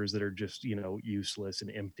 characters that are just useless and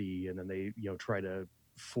empty, and then they try to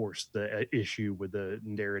force the issue with the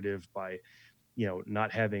narrative by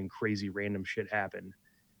not having crazy random shit happen,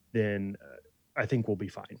 then I think we'll be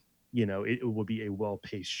fine. It will be a well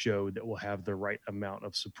paced show that will have the right amount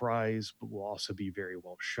of surprise, but will also be very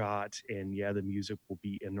well shot. And yeah, the music will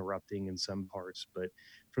be interrupting in some parts, but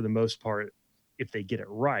for the most part, if they get it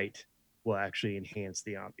right, will actually enhance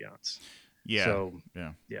the ambiance. Yeah. So,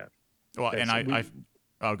 Yeah. yeah, Well, and that's we.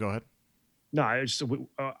 oh, go ahead. No,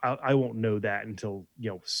 I won't know that until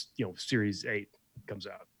series 8 comes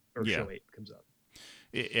out or Yeah. show 8 comes out.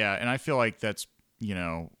 Yeah, and I feel like that's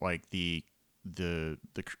like the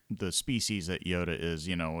species that Yoda is,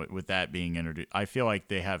 with that being introduced. I feel like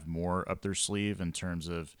they have more up their sleeve in terms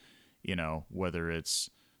of, whether it's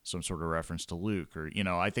some sort of reference to Luke or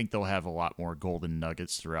I think they'll have a lot more golden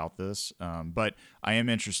nuggets throughout this. But I am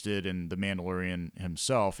interested in the Mandalorian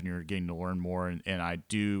himself, and you're getting to learn more, and I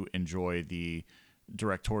do enjoy the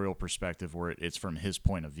directorial perspective where it's from his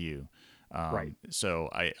point of view. Right. So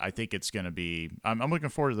I think it's going to be. I'm looking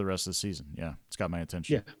forward to the rest of the season. Yeah, it's got my Yeah,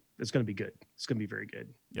 attention. it's going to be good. It's going to be very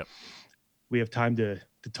good. Yep. We have time to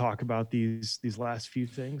talk about these last few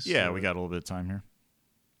things. Yeah, we got a little bit of time here.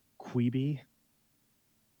 Quibi.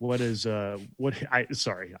 What is what I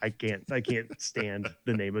sorry, I can't stand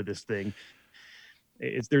the name of this thing.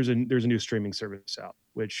 It's there's a new streaming service out,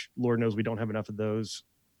 which Lord knows we don't have enough of those.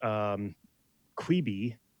 Um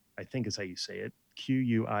Quibi, I think is how you say it.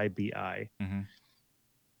 Quibi Hmm.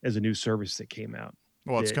 is a new service that came out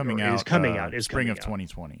Well, it's that coming or is out coming out, is spring coming of out.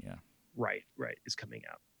 2020. Yeah. Right, is coming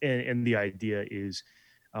out. And the idea is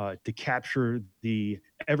to capture the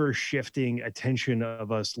ever shifting attention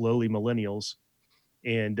of us lowly millennials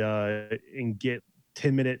and get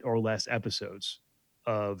 10-minute or less episodes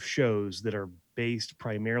of shows that are based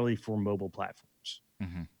primarily for mobile platforms.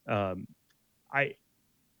 Hmm. Um, I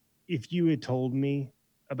If you had told me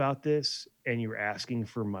about this and you were asking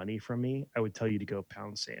for money from me, I would tell you to go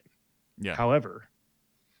pound sand. Yeah. However,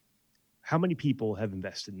 how many people have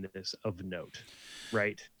invested in this of note,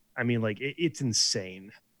 right? I mean, like it's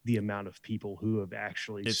insane the amount of people who have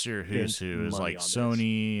actually It's your who's spent who is money like on this.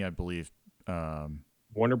 Sony, I believe, um,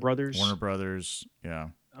 Warner Warner Brothers, Brothers. Yeah.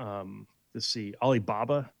 um, let's see,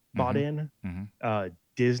 Alibaba bought Hmm. in, Hmm.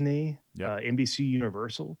 Disney, Yep. NBC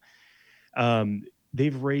Universal. Um,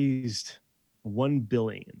 they've raised 1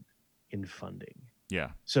 billion in funding.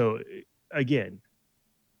 Yeah. So again,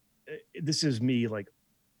 this is me like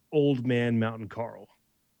old man Mountain Carl,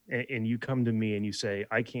 and you come to me and you say,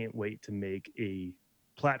 I can't wait to make a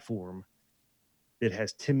platform that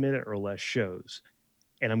has 10-minute or less shows,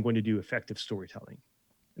 and I'm going to do effective storytelling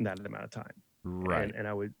in that amount of time. Right. And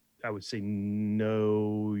I would say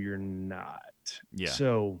no, you're not. Yeah.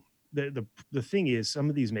 So the thing is, some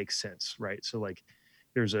of these make sense, right? So like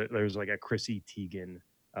there's like a Chrissy Teigen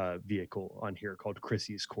vehicle on here called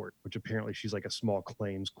Chrissy's Court, which apparently she's like a small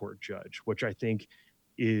claims court judge, which I think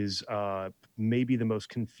is maybe the most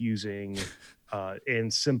confusing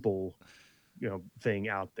and simple thing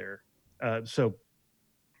out there. So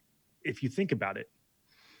if you think about it,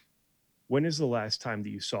 when is the last time that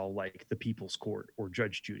you saw like the People's Court or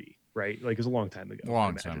Judge Judy, right? Like it was a long time ago, I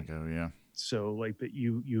Long time imagine. ago. Yeah. So like, but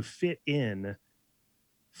you fit in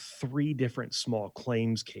three different small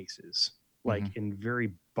claims cases, like Hmm. in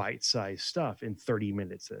very bite-sized stuff in 30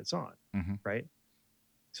 minutes that it's on, Hmm. right?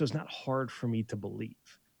 So it's not hard for me to believe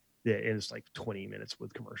that it's like 20 minutes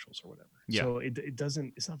with commercials or whatever. Yeah. So it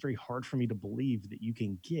doesn't, it's not very hard for me to believe that you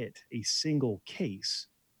can get a single case,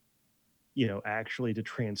 actually to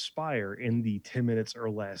transpire in the 10 minutes or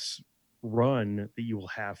less run that you will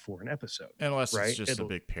have for an episode, Unless it's right? just a It'll,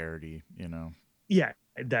 big parody. yeah,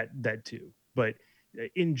 that too. But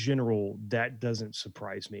in general, that doesn't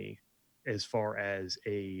surprise me as far as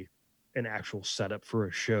an actual setup for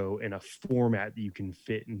a show in a format that you can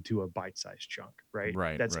fit into a bite-sized chunk, right?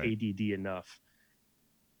 Right. That's Right. ADD enough.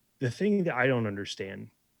 The thing that I don't understand,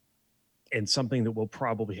 and something that we'll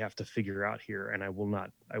probably have to figure out here, and I will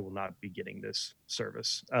not be getting this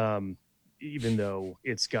service, even though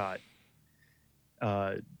it's got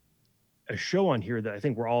uh, a show on here that I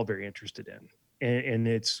think we're all very interested in, and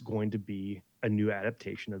it's going to be a new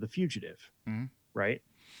adaptation of The Fugitive, Hmm. right?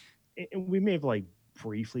 And we may have like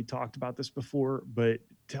briefly talked about this before, but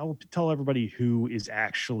tell everybody who is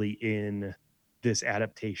actually in this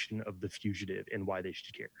adaptation of The Fugitive and why they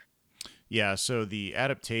should care. Yeah, so the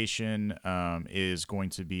adaptation is going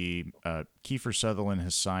to be Kiefer Sutherland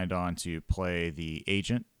has signed on to play the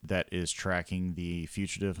agent that is tracking the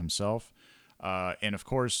fugitive himself. And of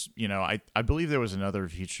course, I believe there was another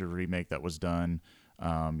fugitive remake that was done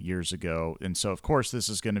years ago. And so, of course, this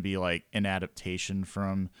is going to be like an adaptation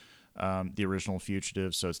from the original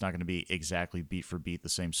Fugitive. So it's not going to be exactly beat for beat the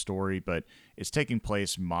same story, but it's taking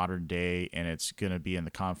place modern day and it's going to be in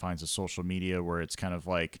the confines of social media where it's kind of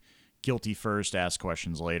like guilty first, ask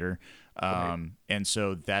questions later. Right. And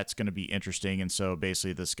so that's going to be interesting. And so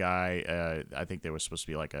basically, this guy, I think there was supposed to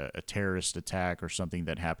be like a terrorist attack or something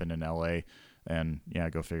that happened in LA. And yeah,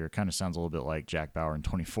 go figure. Kind of sounds a little bit like Jack Bauer in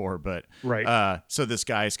 24. But Right. so this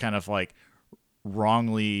guy is kind of like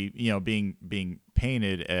wrongly, being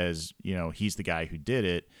painted as, he's the guy who did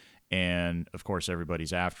it. And of course,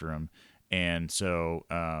 everybody's after him. And so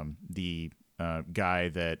the guy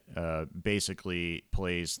that basically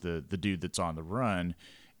plays the dude that's on the run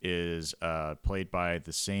is played by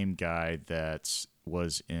the same guy that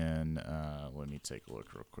was in. Let me take a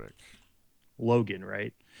look real quick. Logan,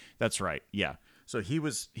 right? That's right. Yeah. So he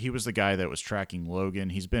was the guy that was tracking Logan.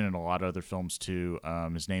 He's been in a lot of other films too.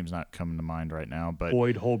 His name's not coming to mind right now, but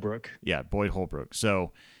Boyd Holbrook. yeah, Boyd Holbrook.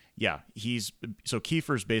 So yeah,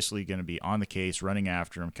 Kiefer's basically going to be on the case, running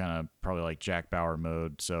after him, kind of probably like Jack Bauer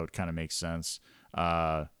mode. So it kind of makes sense.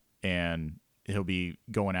 And he'll be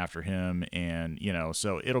going after him, and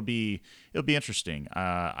so it'll be interesting.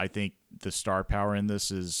 I think the star power in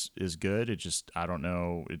this is good. It just I don't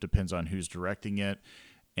know. It depends on who's directing it,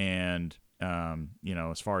 and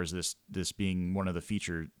as far as this being one of the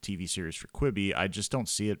feature TV series for Quibi, I just don't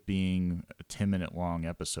see it being a 10-minute long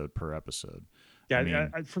episode per episode. I Yeah,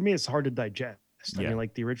 mean, for me, it's hard to digest. I yeah, mean,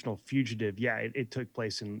 like the original Fugitive, yeah, it took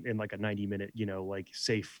place in like a 90-minute, like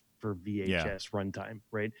safe for yeah, VHS runtime,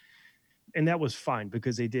 right? And that was fine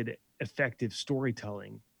because they did effective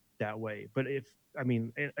storytelling that way. But I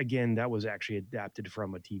mean, again, that was actually adapted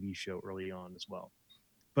from a TV show early on as well.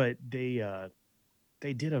 But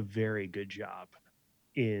they did a very good job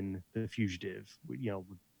in The Fugitive, with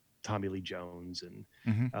Tommy Lee Jones and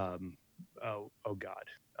Hmm. um, oh God,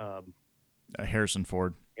 um, Harrison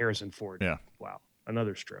Ford. Harrison Ford. Yeah. Wow,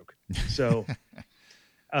 another stroke. So,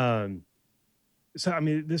 um, so I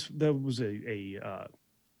mean, this that was a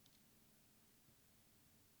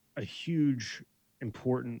huge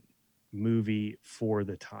important movie for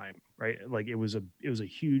the time, right? Like it was a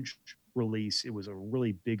huge release. It was a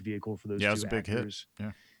really big vehicle for those Yeah, it was two a big hit. actors.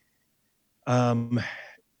 Yeah. Um,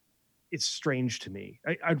 it's strange to me.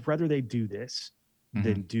 I'd rather they do this Hmm.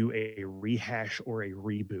 than do a rehash or a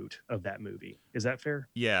reboot of that movie. Is that fair?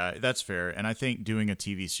 Yeah, that's fair. And I think doing a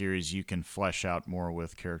TV series, you can flesh out more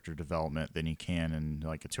with character development than you can in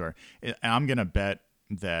like a 2 hour. I'm gonna bet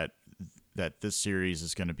that this series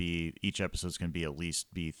is going to be, each episode is going to be at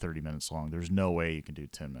least be 30 minutes long. There's no way you can do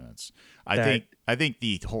 10 minutes. That I think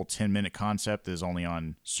the whole 10-minute concept is only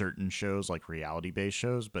on certain shows like reality based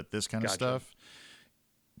shows, but this kind of Gotcha. stuff,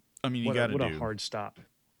 I mean, you What a got to what a do. hard stop.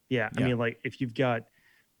 Yeah, I Yeah. mean, like if you've got,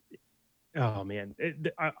 oh man,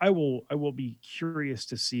 I will be curious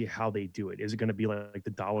to see how they do it. Is it going to be like the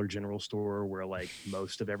Dollar General store where like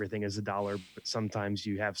most of everything is $1, but sometimes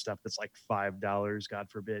you have stuff that's like $5, God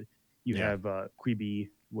forbid. You Yeah. have Quibi,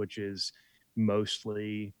 which is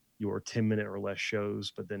mostly your 10-minute or less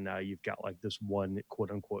shows, but then now you've got like this one quote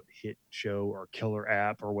unquote hit show or killer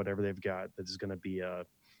app or whatever they've got that is going to be a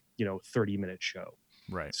 30-minute show.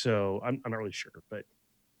 Right. So I'm not really sure, but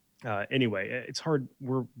anyway, it's hard.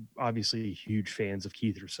 We're obviously huge fans of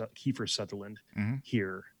Kiefer Sutherland Hmm.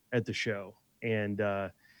 here at the show, and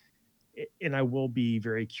and I will be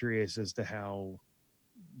very curious as to how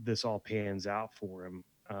this all pans out for him.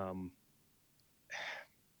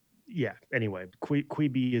 Yeah. Anyway,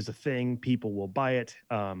 Quibi is a thing. People will buy it.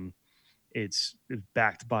 It's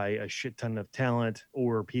backed by a shit ton of talent,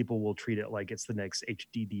 or people will treat it like it's the next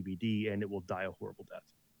HD DVD, and it will die a horrible death.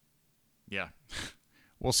 Yeah.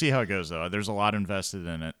 We'll see how it goes though. There's a lot invested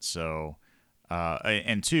in it. So,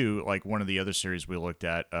 and two, like one of the other series we looked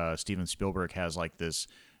at, Steven Spielberg has like this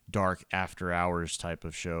dark after hours type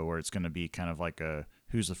of show where it's going to be kind of like a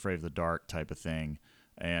Who's Afraid of the Dark type of thing.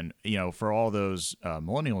 And for all those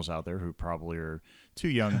millennials out there who probably are too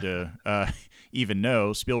young to even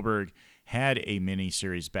know, Spielberg had a mini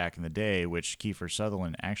series back in the day, which Kiefer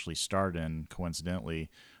Sutherland actually starred in. Coincidentally,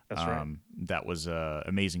 That's right. that was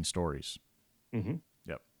Amazing Stories. Hmm.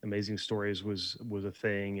 Yep. Amazing Stories was a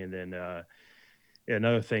thing, and then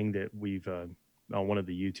another thing that we've on one of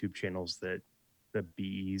the YouTube channels that Be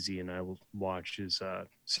Easy and I will watch is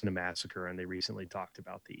Cinemassacre, and they recently talked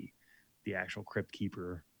about the actual Crypt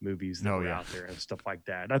Keeper movies that Oh were yeah. out there and stuff like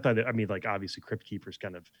that. And I thought, I mean, like obviously Crypt Keeper's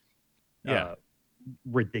kind of Yeah. uh,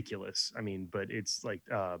 ridiculous. I mean, but it's like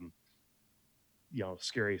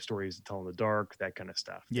scary stories to tell in the dark, that kind of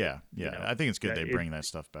stuff. That Yeah. Yeah. I think it's good that they it bring that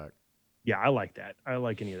stuff back. yeah, I like that. I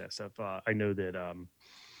like any of that stuff. I know that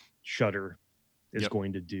Shutter is Yep.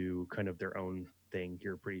 going to do kind of their own thing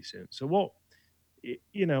here pretty soon. So, well,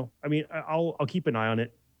 I mean, I'll keep an eye on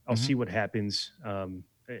it. I'll Hmm. see what happens.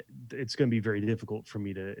 It's going to be very difficult for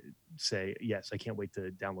me to say yes. I can't wait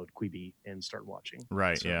to download Quibi and start watching.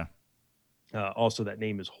 Right. So, Yeah. also that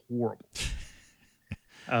name is horrible.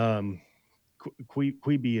 Um,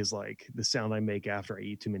 Quibi is like the sound I make after I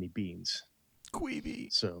eat too many beans.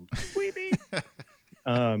 Queeby. So Quibi.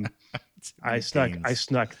 Um, Too I many snuck I beans.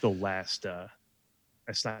 snuck the last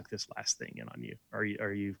I snuck this last thing in on you. Are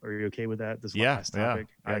you okay with that? This Yeah. last Yeah. topic.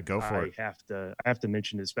 Yeah. I Go for it. I have to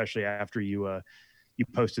mention, especially after you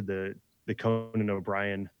posted the Conan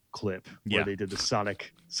O'Brien clip where Yeah. they did the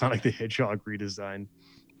Sonic the Hedgehog redesign.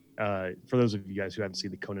 For those of you guys who haven't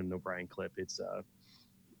seen the Conan O'Brien clip, it's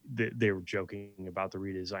they were joking about the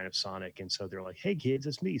redesign of Sonic, and so they're like, "Hey kids,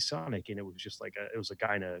 it's me, Sonic," and it was just like it was a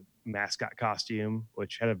guy in a mascot costume,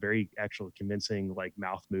 which had a very actual convincing like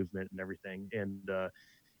mouth movement and everything, and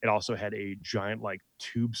it also had a giant like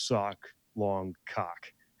tube sock long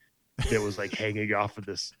cock that was like hanging off of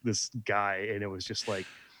this guy, and it was just like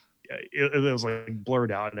it was like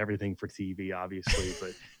blurred out and everything for TV, obviously.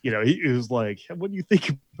 But he was like, "What do you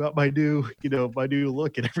think about my new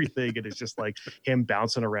look and everything?" And it's just like him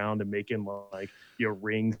bouncing around and making like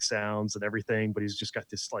ring sounds and everything. But he's just got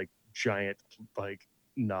this like giant like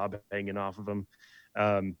knob hanging off of him.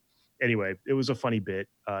 Um, anyway, it was a funny bit.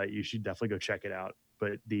 You should definitely go check it out.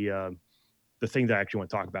 But the thing that I actually want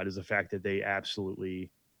to talk about is the fact that they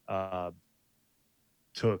absolutely uh,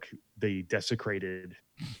 took the desecrated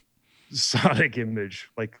Sonic image,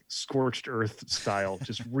 like scorched earth style,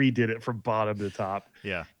 just redid it from bottom to top.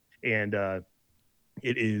 Yeah. And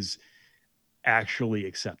it is actually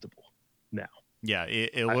acceptable now. Yeah,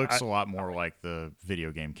 it I, looks a lot more like the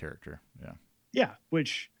video game character. Yeah. yeah,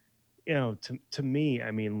 which to me,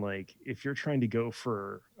 I mean, like if you're trying to go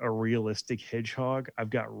for a realistic hedgehog, I've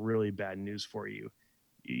got really bad news for you.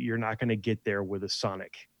 You're not going to get there with a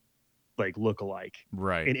Sonic like look-alike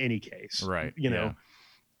Right. in any case, Right. you Yeah. know.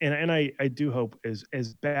 And I do hope as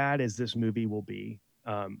bad as this movie will be,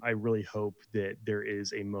 I really hope that there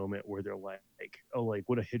is a moment where they're like, oh, like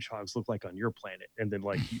what do hedgehogs look like on your planet, and then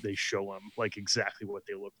like they show them like exactly what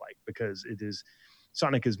they look like, because it is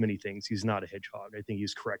Sonic is many things. He's not a hedgehog. I think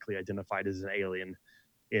he's correctly identified as an alien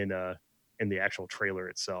in in the actual trailer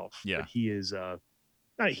itself, but Yeah. he is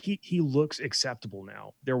he looks acceptable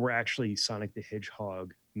now. There were actually Sonic the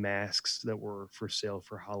Hedgehog masks that were for sale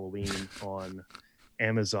for Halloween on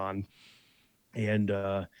Amazon, and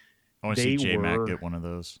I want to see they J Mac were get one of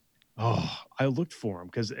those. I looked for them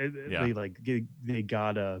because Yeah. they like they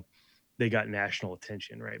got national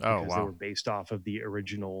attention, right? Oh Because they wow. were based off of the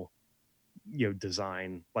original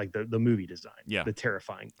design, like the movie design, Yeah. the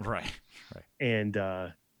terrifying thing. Right. Right. And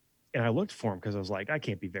and I looked for them because I was like, I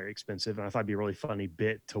can't be very expensive, and I thought it'd be a really funny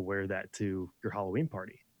bit to wear that to your Halloween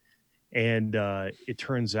party. And it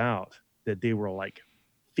turns out that they were like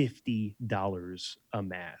 $50 a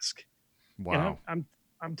mask. And Wow.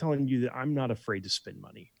 I'm telling you that I'm not afraid to spend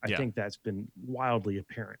money. I Yeah. think that's been wildly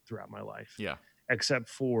apparent throughout my life, Yeah. except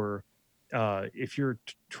for if you're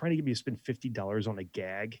trying to get me to spend $50 on a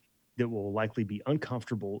gag that will likely be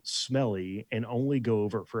uncomfortable, smelly, and only go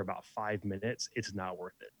over for about 5 minutes, it's not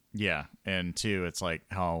worth it. Yeah. And two, it's like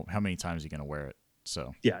how many times are you gonna wear it?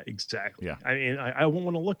 So Yeah, exactly. yeah. I mean, I won't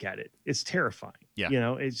want to look at it. It's terrifying. Yeah.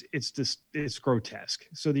 It's just it's grotesque.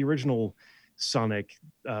 So the original Sonic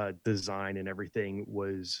design and everything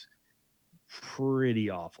was pretty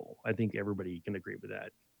awful. I think everybody can agree with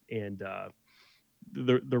that. And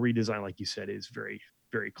the redesign, like you said, is very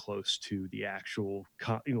close to the actual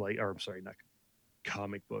like, or I'm sorry, not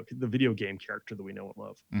comic book, the video game character that we know and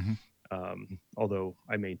love. Hmm. Although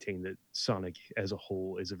I maintain that Sonic as a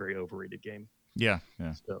whole is a very overrated game. Yeah.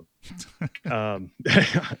 Yeah. So um,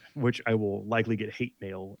 which I will likely get hate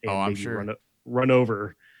mail Oh, and I'm maybe sure. run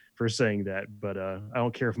over for saying that. But I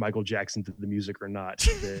don't care if Michael Jackson did the music or not.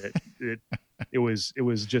 That it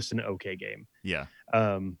was just an okay game. Yeah.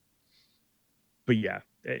 Um, but yeah,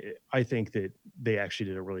 I think that they actually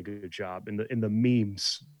did a really good job, and the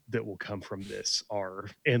memes that will come from this are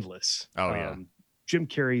endless. Oh yeah. Jim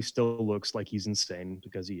Carrey still looks like he's insane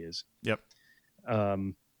because he is. Yep.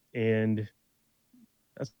 And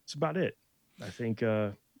that's about it. I think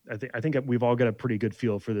I think we've all got a pretty good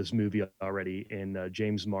feel for this movie already, and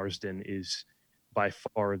James Marsden is by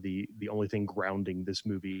far the only thing grounding this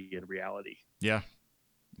movie in reality. Yeah.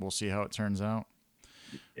 We'll see how it turns out.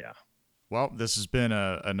 Yeah, Well, this has been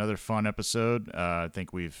another fun episode. I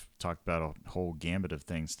think we've talked about a whole gambit of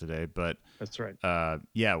things today, but that's right.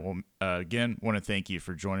 yeah. Well, again, want to thank you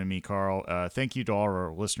for joining me, Carl. Thank you to all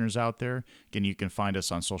our listeners out there. Again, you can find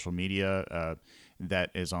us on social media.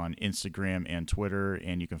 That is on Instagram and Twitter,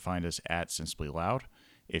 and you can find us at Sensibly Loud.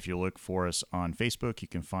 If you look for us on Facebook, you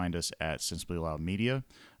can find us at Sensibly Loud Media.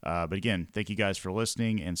 But again, thank you guys for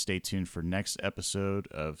listening, and stay tuned for next episode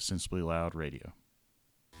of Sensibly Loud Radio.